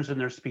patterns in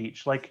their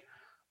speech. Like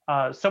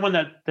someone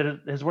that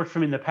has worked for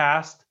me in the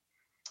past,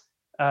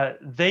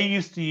 they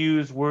used to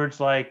use words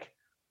like,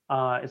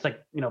 it's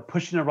like,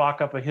 pushing a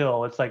rock up a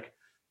hill. It's like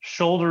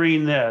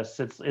shouldering this.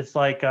 It's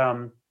like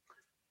I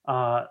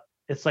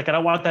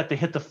don't want that to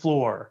hit the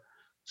floor.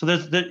 So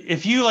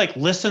if you like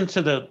listen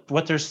to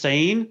what they're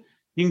saying,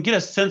 you can get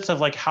a sense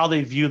of like how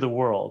they view the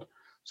world.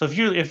 So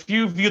if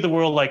you view the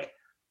world like,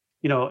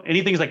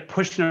 anything's like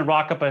pushing a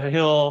rock up a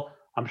hill,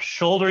 I'm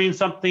shouldering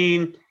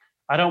something,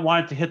 I don't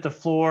want it to hit the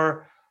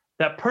floor.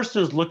 That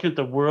person is looking at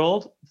the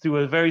world through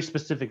a very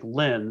specific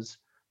lens.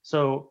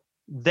 So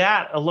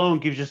that alone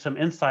gives you some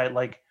insight.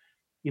 Like,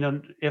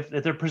 if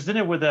they're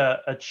presented with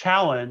a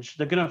challenge,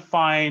 they're going to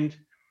find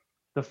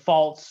the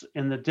faults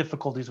and the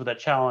difficulties with that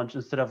challenge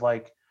instead of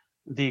like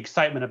the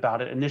excitement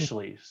about it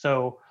initially.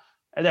 So,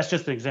 and that's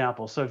just an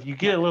example. So if you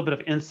get a little bit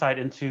of insight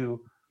into,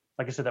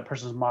 like I said, that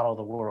person's model of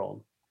the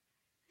world.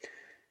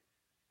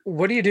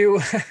 What do you do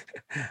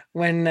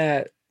when,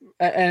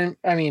 and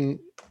I mean,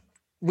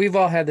 we've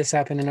all had this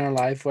happen in our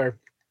life where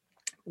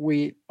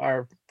we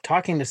are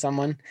talking to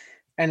someone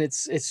and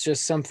it's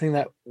just something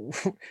that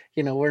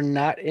we're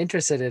not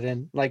interested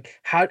in. Like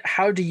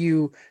how do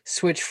you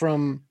switch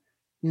from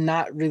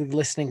not really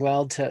listening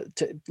well to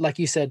like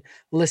you said,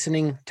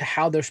 listening to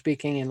how they're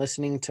speaking and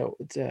listening to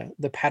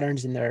the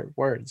patterns in their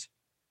words?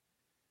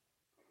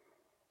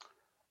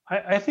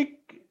 I think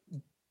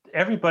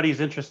everybody's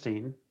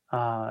interesting,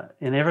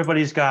 and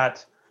everybody's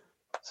got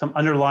some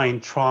underlying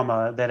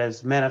trauma that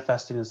is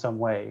manifesting in some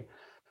way.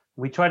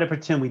 We try to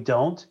pretend we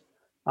don't,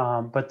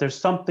 but there's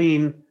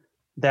something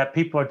that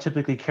people are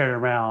typically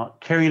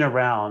carrying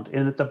around,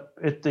 and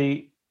at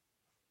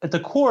the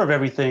core of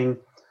everything,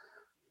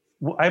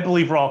 I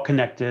believe we're all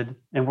connected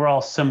and we're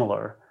all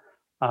similar.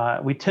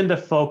 We tend to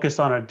focus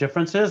on our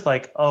differences,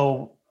 like,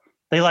 oh,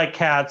 they like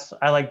cats,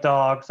 I like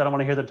dogs. I don't want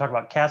to hear them talk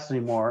about cats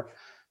anymore.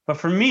 But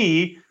for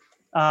me,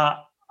 I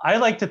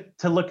like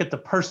to look at the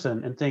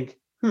person and think,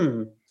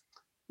 even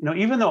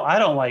though I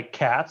don't like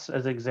cats,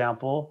 as an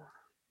example,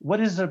 what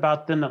is it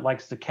about them that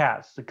likes the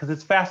cats? Because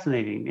it's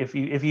fascinating. If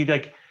you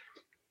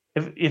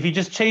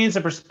just change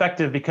the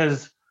perspective,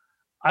 because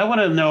I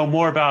want to know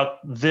more about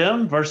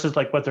them versus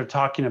like what they're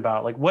talking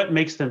about, like what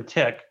makes them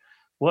tick,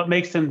 what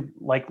makes them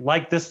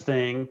like this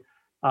thing.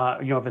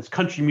 If it's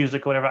country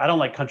music or whatever. I don't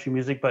like country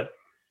music, but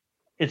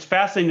it's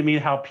fascinating to me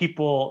how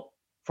people,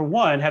 for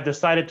one, have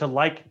decided to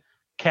like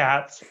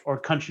cats or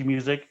country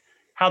music,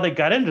 how they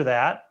got into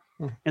that,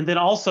 and then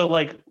also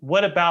like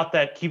what about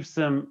that keeps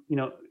them,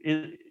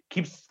 it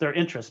keeps their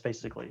interest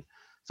basically.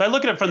 So I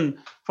look at it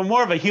from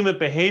more of a human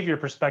behavior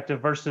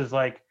perspective versus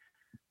like,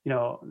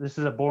 this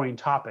is a boring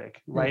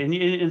topic, right?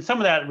 And some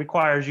of that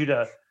requires you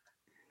to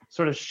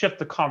sort of shift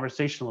the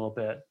conversation a little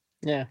bit.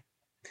 Yeah.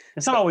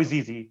 It's not always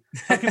easy.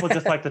 Some people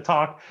just like to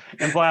talk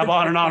and blab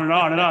on and on and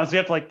on and on. So you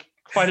have to like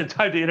find a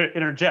time to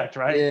interject,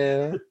 right?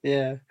 Yeah.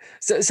 Yeah.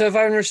 So if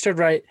I understood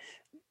right,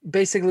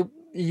 basically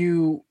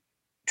you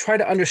try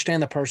to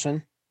understand the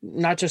person,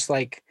 not just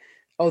like,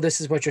 oh,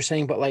 this is what you're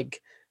saying, but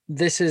like,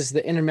 this is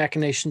the inner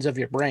machinations of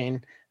your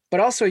brain, but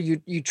also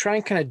you try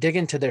and kind of dig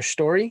into their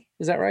story.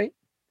 Is that right?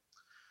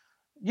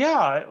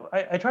 Yeah,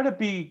 I try to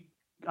be.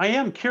 I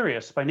am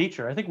curious by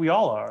nature. I think we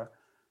all are.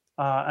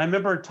 I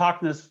remember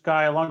talking to this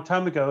guy a long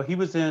time ago. He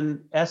was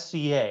in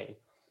SCA.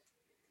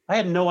 I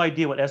had no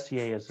idea what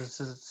SCA is. It's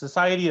a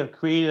Society of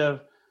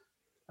Creative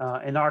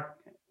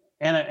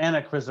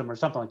Anarchism or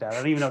something like that. I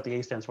don't even know what the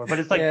A stands for. But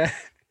it's like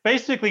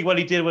basically what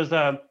he did was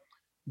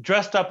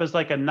dressed up as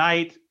like a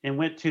knight and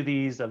went to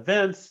these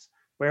events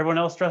where everyone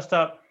else dressed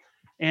up.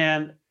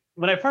 And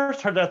when I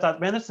first heard that, I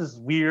thought, man, this is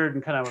weird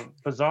and kind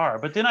of bizarre.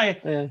 But then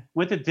I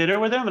went to dinner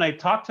with him and I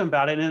talked to him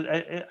about it,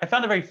 and I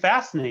found it very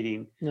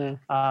fascinating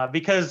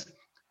because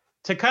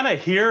to kind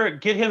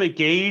of get him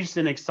engaged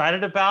and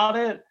excited about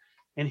it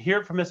and hear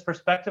it from his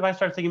perspective, I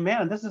started thinking,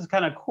 man, this is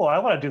kind of cool. I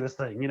want to do this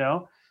thing,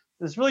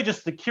 It's really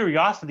just the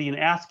curiosity and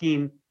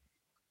asking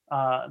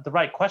the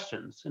right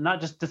questions and not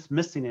just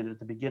dismissing it at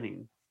the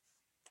beginning.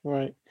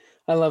 Right.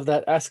 I love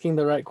that. Asking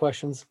the right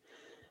questions.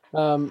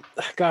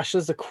 Gosh,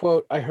 there's a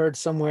quote I heard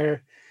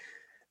somewhere.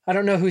 I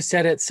don't know who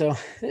said it, so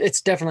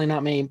it's definitely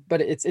not me,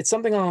 but it's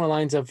something along the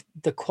lines of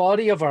the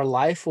quality of our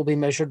life will be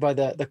measured by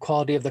the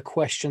quality of the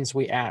questions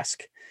we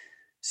ask.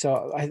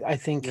 So I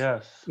think,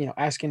 yes,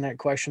 asking that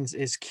questions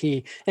is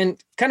key.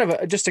 And kind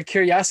of just a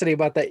curiosity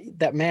about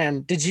that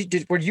man.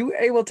 Were you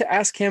able to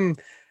ask him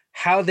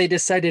how they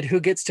decided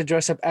who gets to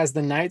dress up as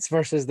the knights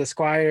versus the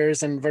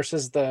squires and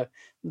versus the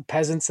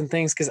peasants and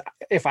things? Because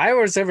if I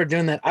was ever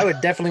doing that, I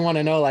would definitely want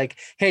to know, like,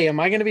 hey,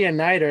 am I going to be a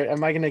knight or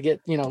am I going to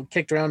get,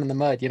 kicked around in the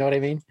mud? You know what I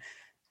mean?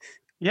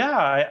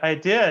 Yeah, I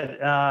did.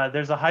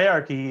 There's a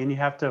hierarchy, and you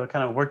have to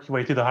kind of work your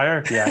way through the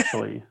hierarchy,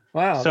 actually.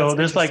 Wow. So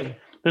there's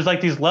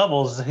like these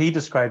levels. He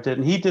described it,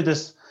 and he did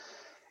this,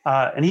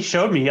 and he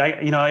showed me.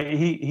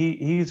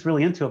 He's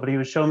really into it, but he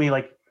was showing me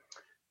like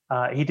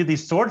he did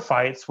these sword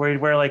fights where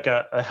he'd wear like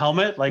a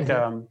helmet, like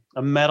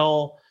a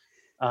metal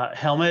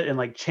helmet and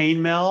like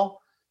chainmail,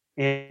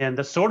 and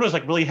the sword was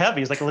like really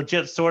heavy. It's like a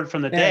legit sword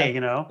from the day,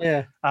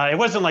 Yeah. It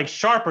wasn't like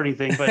sharp or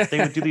anything, but they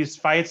would do these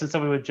fights and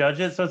somebody would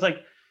judge it. So it's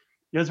like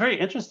it was very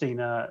interesting,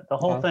 the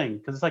whole thing,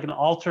 because it's like an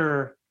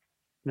alternate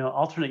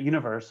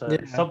universe,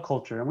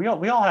 subculture, and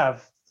we all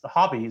have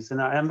hobbies, and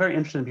I'm very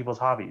interested in people's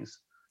hobbies,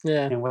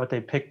 and what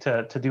they pick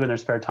to do in their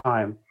spare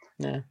time.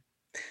 Yeah.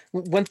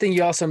 One thing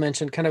you also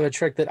mentioned, kind of a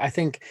trick that I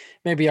think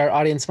maybe our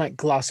audience might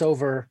gloss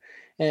over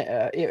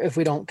if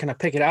we don't kind of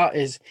pick it out,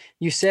 is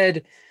you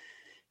said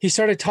he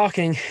started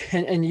talking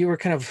and you were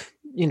kind of,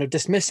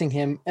 dismissing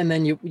him, and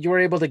then you were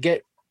able to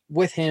get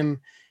with him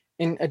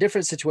in a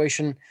different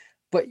situation,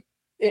 but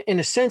in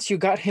a sense, you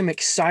got him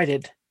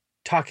excited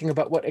talking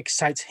about what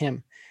excites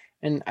him.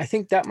 And I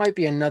think that might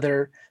be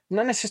another,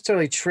 not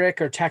necessarily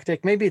trick or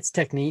tactic, maybe it's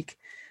technique,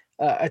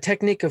 a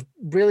technique of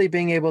really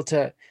being able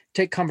to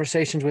take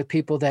conversations with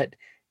people that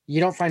you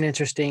don't find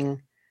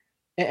interesting,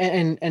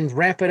 and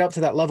ramp it up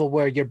to that level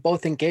where you're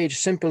both engaged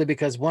simply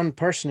because one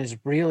person is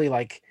really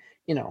like,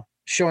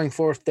 showing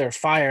forth their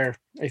fire,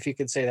 if you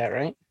could say that,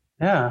 right?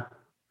 Yeah.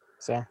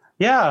 So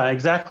Yeah,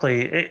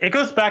 exactly. It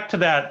goes back to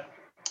that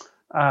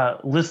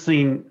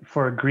listening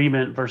for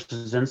agreement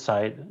versus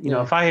insight.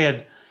 yeah, If I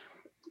had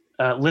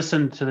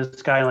listened to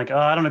this guy like, oh,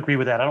 I don't agree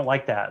with that, I don't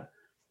like that,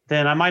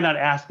 then I might not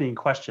ask any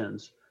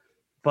questions.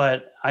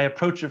 But I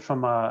approach it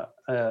from a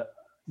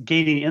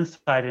gaining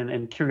insight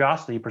and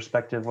curiosity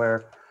perspective,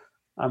 where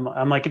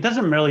I'm like, it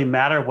doesn't really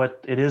matter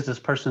what it is this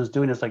person is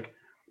doing. It's like,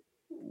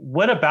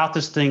 what about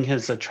this thing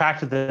has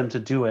attracted them to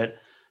do it,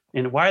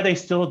 and why are they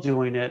still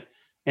doing it,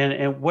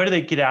 and what do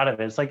they get out of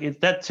it? It's like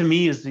that to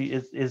me is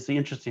the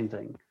interesting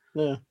thing.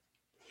 yeah.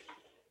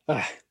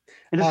 Ah,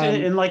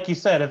 And like you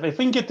said, if we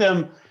can get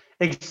them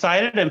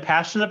excited and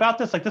passionate about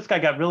this, like this guy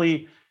got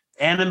really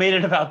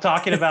animated about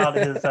talking about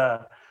his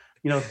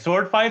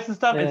sword fights and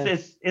stuff. yeah,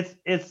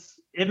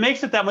 It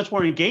makes it that much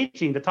more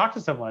engaging to talk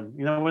to someone,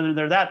 when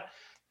they're that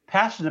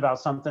passionate about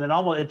something, and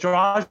almost it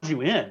draws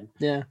you in.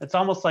 yeah, It's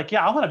almost like,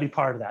 yeah, I want to be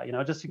part of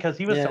that, just because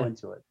he was so yeah,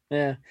 into it.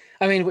 yeah.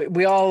 I mean,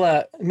 we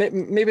all,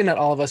 maybe not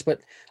all of us,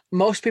 but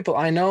most people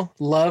I know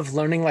love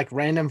learning like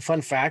random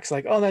fun facts.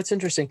 Like, oh, that's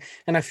interesting.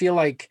 And I feel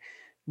like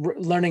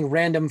learning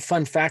random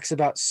fun facts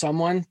about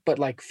someone, but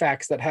like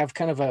facts that have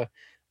kind of a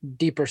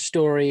deeper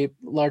story,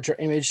 larger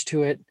image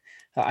to it.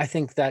 I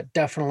think that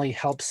definitely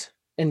helps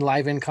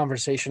enliven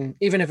conversation,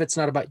 even if it's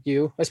not about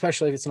you.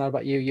 Especially if it's not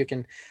about you, you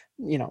can,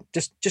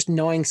 just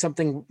knowing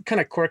something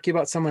kind of quirky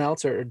about someone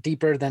else or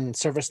deeper than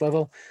surface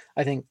level.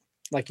 I think,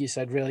 like you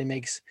said, really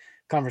makes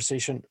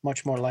conversation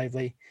much more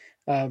lively.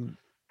 Um,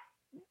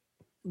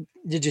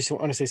 did you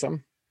want to say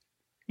something?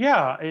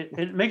 Yeah,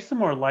 it makes them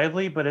more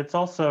lively, but it's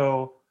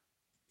also,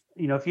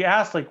 if you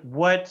ask like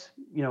what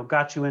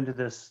got you into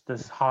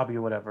this hobby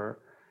or whatever,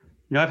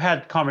 I've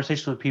had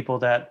conversations with people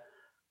that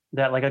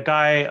like a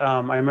guy,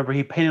 I remember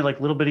he painted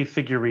like little bitty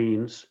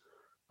figurines,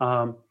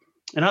 um,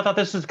 and I thought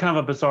this is kind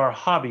of a bizarre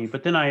hobby.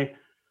 But then I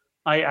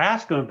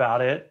asked him about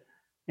it,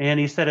 and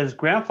he said his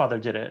grandfather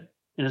did it,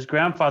 and his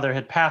grandfather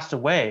had passed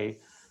away,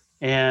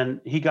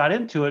 and he got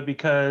into it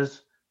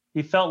because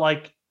he felt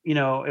like it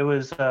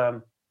was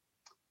kind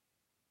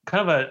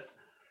of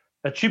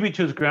a tribute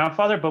to his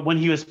grandfather. But when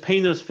he was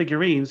painting those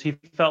figurines, he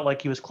felt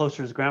like he was closer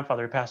to his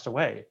grandfather who passed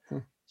away. Hmm.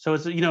 So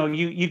it's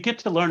you get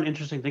to learn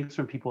interesting things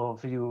from people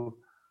if you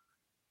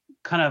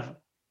kind of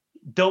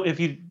don't if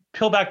you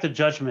peel back the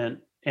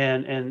judgment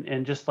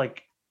and just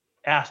like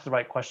ask the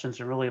right questions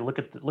and really look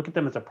at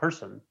them as a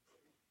person.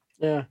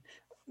 Yeah.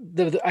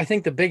 I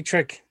think the big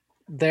trick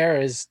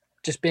there is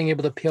just being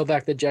able to peel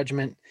back the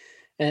judgment,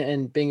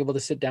 and being able to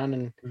sit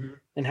down Mhm.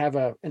 and have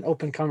an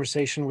open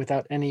conversation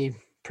without any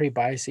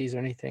pre-biases or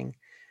anything.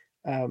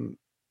 Um,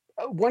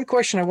 one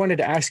question I wanted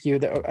to ask you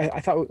that I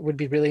thought would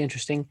be really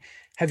interesting.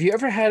 Have you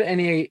ever had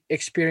any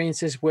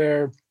experiences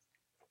where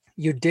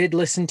you did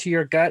listen to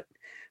your gut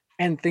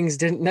and things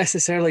didn't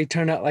necessarily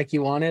turn out like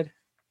you wanted?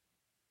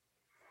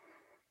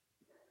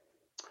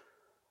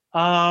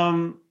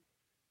 Um,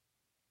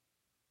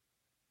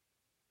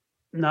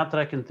 Not that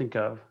I can think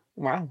of.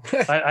 Wow.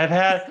 I've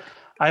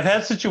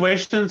had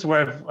situations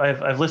where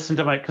I've listened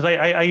to my because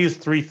I use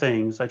three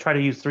things. I try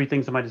to use three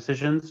things in my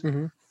decisions.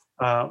 Hmm.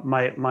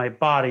 My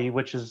body,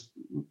 which is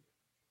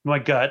my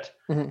gut,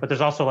 Hmm. but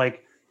there's also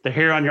like the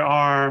hair on your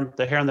arm,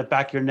 the hair on the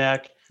back of your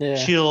neck, Yeah.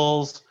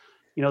 chills.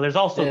 There's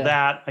also Yeah.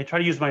 that. I try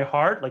to use my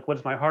heart, like what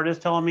is my heart is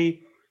telling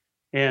me,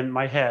 and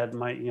my head,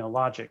 my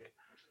logic.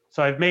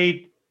 So I've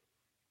made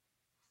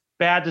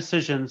bad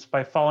decisions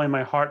by following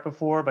my heart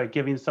before, by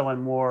giving someone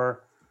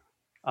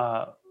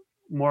uh,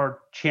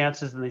 more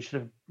chances than they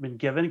should have been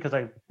given because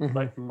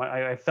Hmm.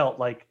 I felt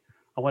like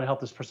I want to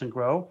help this person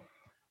grow.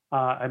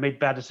 I made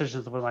bad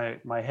decisions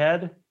with my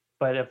head,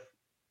 but if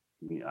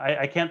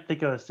I can't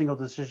think of a single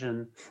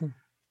decision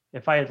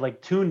if I had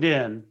like tuned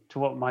in to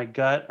what my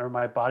gut or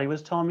my body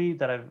was telling me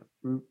that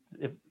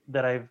if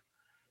that I've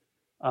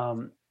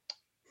um,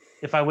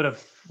 if I would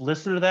have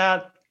listened to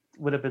that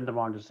would have been the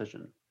wrong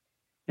decision.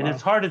 And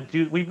it's Wow. hard to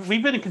do.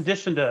 We've been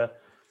conditioned to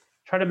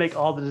try to make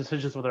all the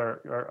decisions with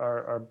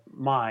our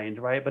mind,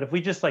 right? But if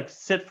we just like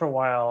sit for a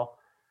while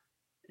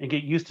and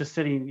get used to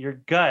sitting, your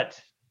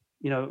gut,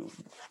 you know,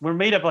 we're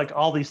made up like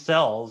all these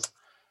cells,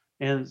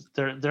 and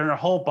they're in our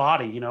whole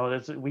body.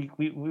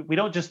 We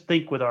don't just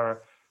think with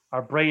our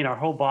brain. Our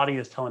whole body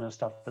is telling us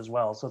stuff as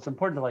well. So it's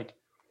important to like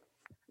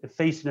if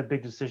facing a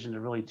big decision to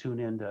really tune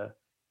into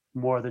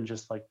more than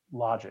just like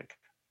logic.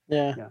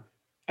 Yeah. Yeah.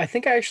 I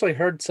think I actually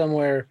heard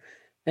somewhere,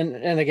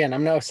 and again,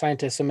 I'm no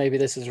scientist, so maybe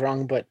this is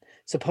wrong, but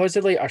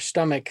supposedly our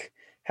stomach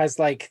has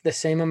like the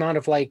same amount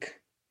of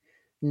like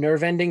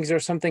nerve endings or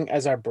something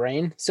as our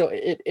brain. So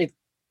it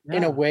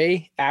in a Yeah.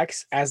 way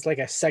acts as like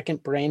a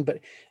second brain, but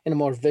in a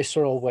more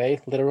visceral way,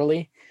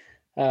 literally.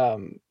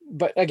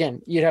 But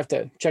again, you'd have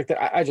to check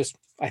that.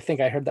 I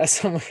think I heard that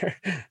somewhere.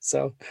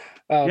 So,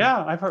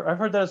 Yeah, I've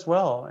heard that as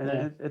well. And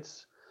yeah,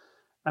 it's,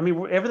 I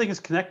mean, everything is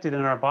connected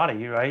in our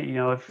body, right? You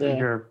know, if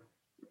yeah,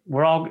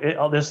 we're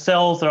all there's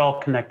cells, they're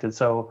all connected.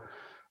 So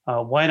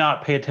why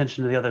not pay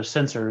attention to the other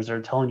sensors that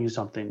are telling you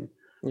something?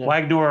 yeah, Why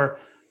ignore,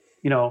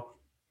 you know,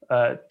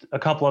 a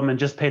couple of them and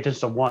just pay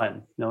attention to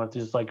one? You know, if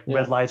there's like yeah.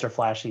 red lights are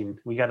flashing,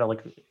 we got to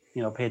like,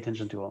 pay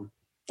attention to them.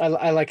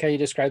 I like how you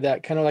describe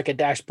that, kind of like a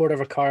dashboard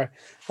of a car.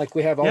 Like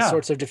we have all Yeah,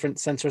 sorts of different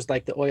sensors,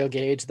 like the oil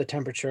gauge, the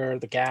temperature,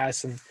 the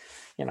gas, and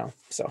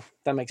so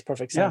that makes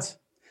perfect yeah,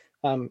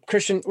 sense.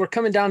 Christian, we're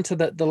coming down to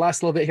the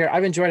last little bit here.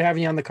 I've enjoyed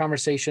having you on the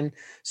conversation.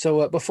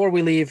 So before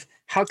we leave,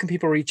 how can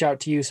people reach out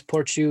to you,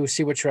 support you,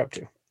 see what you're up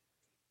to?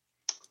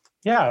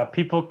 yeah.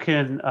 People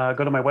can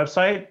go to my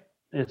website.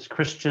 It's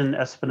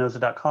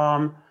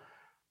christianespinosa.com.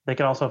 They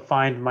can also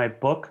find my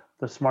book,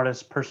 The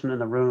Smartest Person in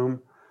the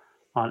Room,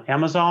 on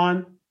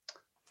Amazon,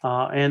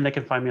 and they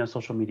can find me on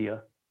social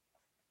media.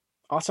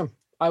 Awesome.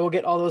 I will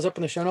get all those up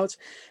in the show notes.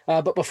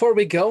 But before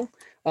we go,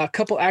 a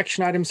couple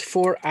action items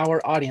for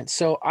our audience.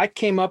 So I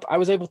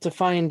was able to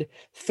find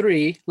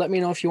 3. Let me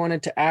know if you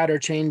wanted to add or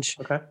change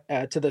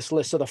Okay. to this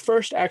list. So the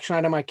first action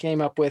item I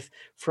came up with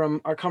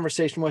from our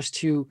conversation was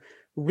to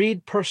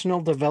read personal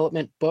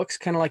development books,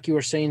 kind of like you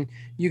were saying,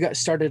 you got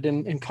started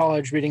in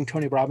college reading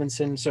Tony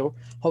Robinson. So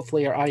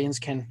hopefully our audience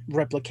can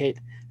replicate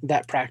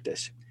that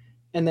practice.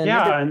 And then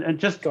Yeah, and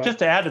just go ahead.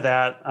 to add to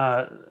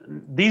that,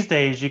 these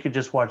days you could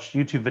just watch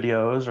YouTube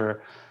videos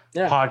or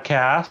Yeah.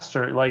 podcasts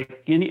or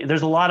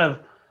there's a lot of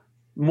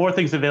more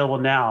things available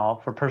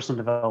now for personal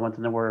development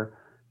than there were,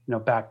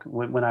 back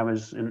when I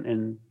was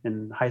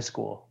in high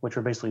school, which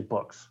were basically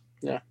books.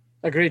 Yeah,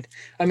 agreed.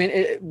 I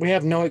mean, we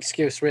have no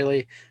excuse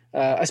really,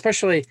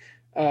 especially,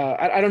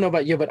 I don't know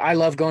about you, but I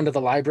love going to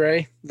the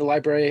library. The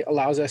library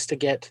allows us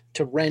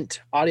to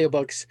rent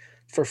audiobooks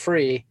for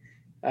free.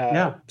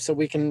 Yeah. So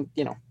we can,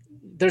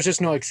 there's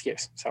just no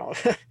excuse. So,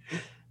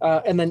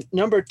 and then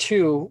number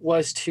 2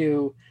 was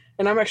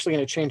and I'm actually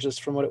going to change this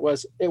from what it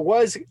was. It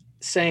was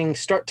saying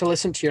start to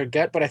listen to your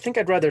gut, but I think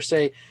I'd rather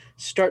say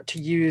start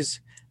to use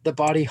the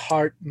body,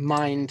 heart,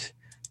 mind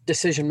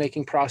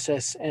decision-making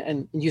process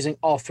and using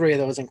all 3 of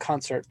those in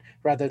concert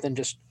rather than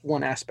just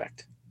one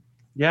aspect.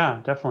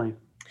 Yeah, definitely.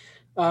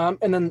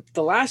 And then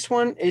the last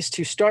one is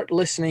to start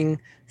listening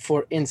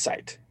for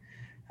insight.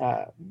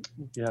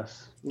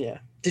 Yes. Yeah.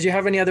 Did you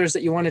have any others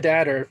that you wanted to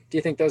add, or do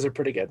you think those are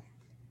pretty good?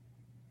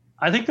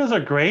 I think those are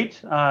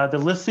great.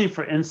 The listening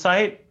for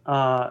insight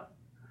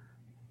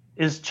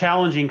is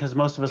challenging because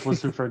most of us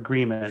listen for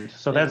agreement.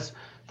 So Yeah.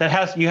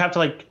 you have to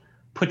like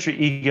put your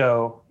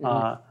ego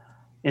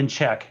in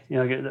check.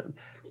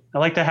 I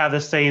like to have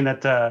this saying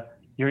that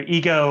your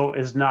ego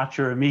is not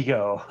your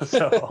amigo.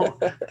 So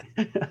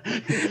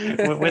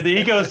when the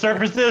ego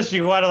surfaces,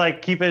 you want to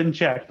like keep it in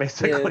check,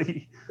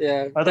 basically.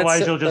 Yeah.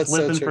 Otherwise, you'll just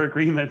listen for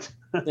agreement.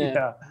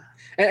 Yeah.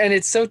 And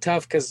it's so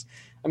tough because,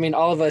 I mean,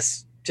 all of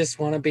us just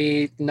want to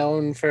be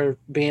known for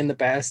being the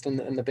best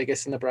and the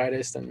biggest and the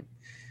brightest. And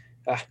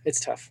it's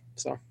tough.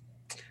 So,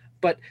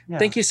 but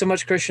thank you so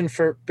much, Christian,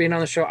 for being on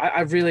the show.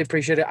 I really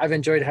appreciate it. I've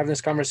enjoyed having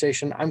this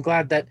conversation. I'm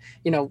glad that,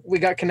 we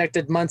got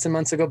connected months and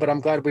months ago, but I'm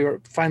glad we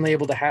were finally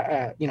able to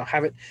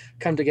have it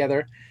come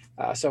together.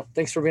 So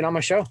thanks for being on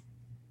my show.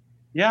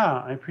 Yeah,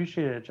 I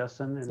appreciate it,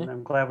 Justin. And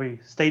I'm glad we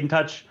stayed in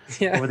touch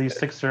over these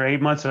 6 or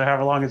 8 months or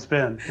however long it's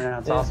been. Yeah,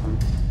 it's awesome.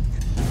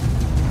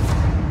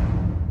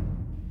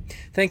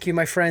 Thank you,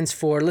 my friends,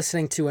 for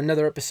listening to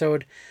another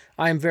episode.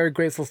 I am very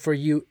grateful for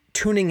you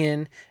tuning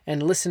in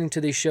and listening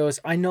to these shows.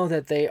 I know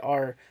that they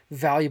are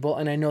valuable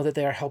and I know that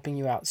they are helping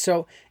you out.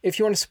 So if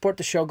you want to support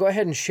the show, go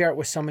ahead and share it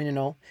with someone you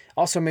know.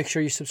 Also, make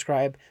sure you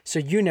subscribe so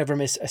you never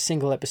miss a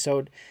single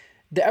episode.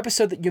 The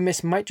episode that you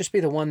miss might just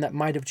be the one that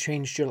might have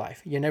changed your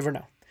life. You never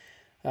know.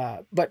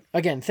 But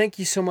again, thank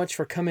you so much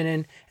for coming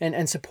in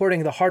and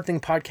supporting the Hard Thing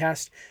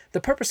podcast.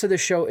 The purpose of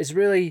this show is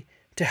really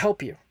to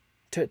help you,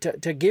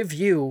 to give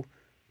you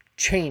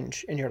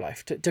change in your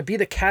life, to be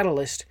the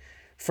catalyst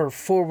for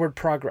forward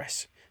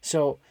progress.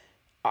 So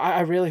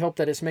I really hope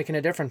that it's making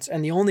a difference.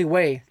 And the only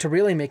way to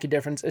really make a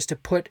difference is to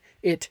put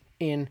it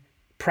in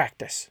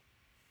practice.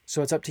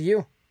 So it's up to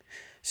you.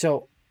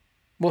 So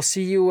we'll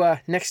see you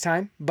next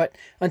time. But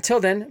until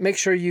then, make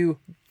sure you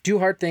do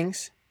hard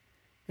things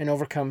and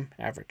overcome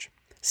average.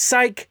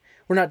 Psych!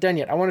 We're not done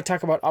yet. I want to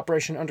talk about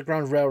Operation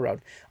Underground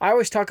Railroad. I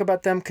always talk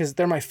about them because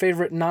they're my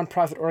favorite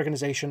nonprofit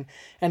organization,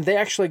 and they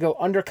actually go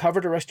undercover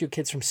to rescue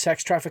kids from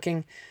sex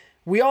trafficking.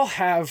 We all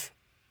have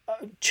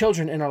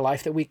children in our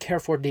life that we care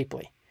for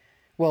deeply.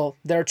 Well,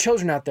 there are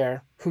children out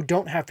there who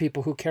don't have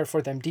people who care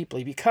for them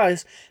deeply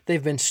because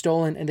they've been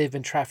stolen and they've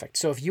been trafficked.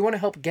 So if you want to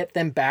help get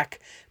them back,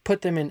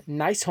 put them in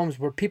nice homes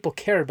where people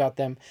care about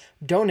them,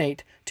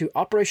 donate to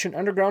Operation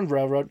Underground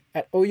Railroad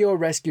at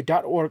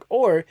oyorescue.org,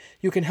 or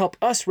you can help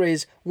us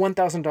raise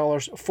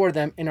 $1,000 for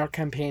them in our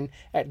campaign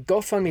at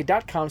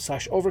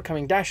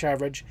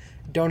gofundme.com/overcoming-average.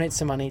 Donate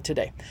some money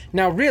today.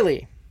 Now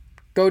really,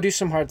 go do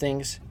some hard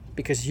things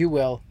because you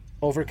will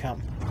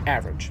overcome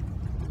average.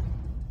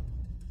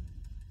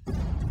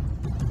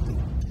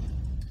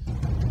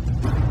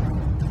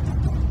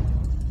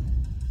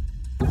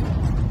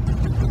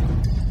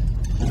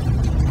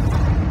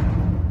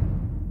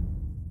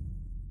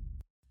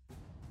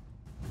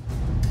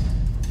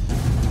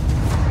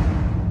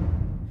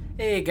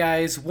 Hey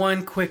guys,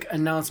 one quick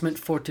announcement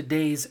for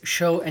today's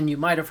show, and you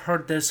might have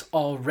heard this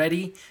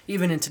already,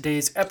 even in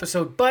today's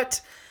episode, but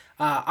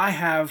I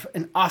have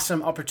an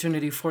awesome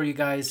opportunity for you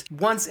guys.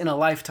 Once in a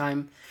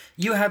lifetime,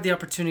 you have the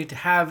opportunity to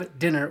have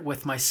dinner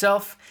with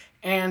myself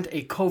and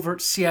a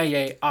covert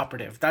CIA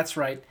operative. That's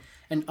right,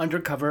 an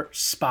undercover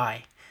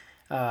spy.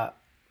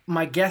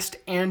 My guest,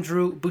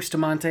 Andrew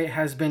Bustamante,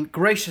 has been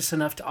gracious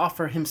enough to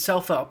offer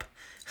himself up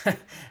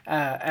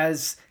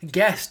as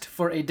guest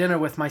for a dinner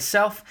with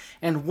myself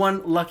and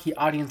one lucky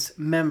audience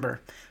member.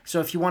 So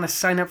if you want to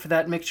sign up for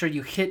that, make sure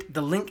you hit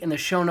the link in the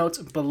show notes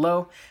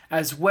below.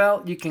 As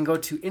well, you can go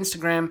to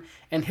Instagram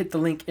and hit the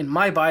link in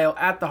my bio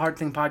at the Hard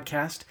Thing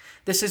Podcast.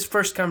 This is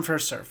first come,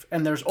 first serve,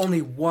 and there's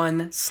only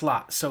one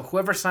slot. So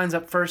whoever signs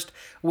up first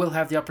will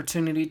have the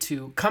opportunity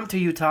to come to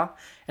Utah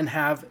and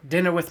have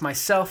dinner with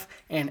myself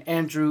and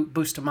Andrew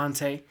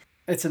Bustamante.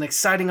 It's an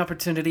exciting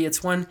opportunity.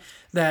 It's one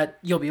that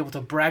you'll be able to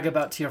brag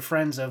about to your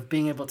friends, of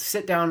being able to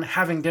sit down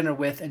having dinner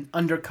with an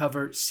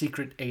undercover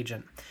secret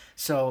agent.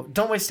 So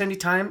don't waste any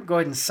time. Go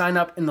ahead and sign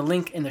up in the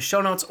link in the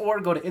show notes,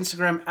 or go to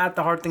Instagram at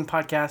the Hard Thing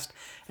Podcast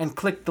and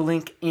click the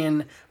link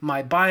in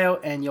my bio,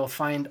 and you'll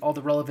find all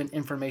the relevant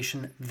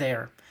information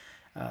there.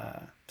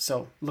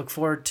 So look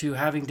forward to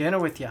having dinner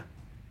with you.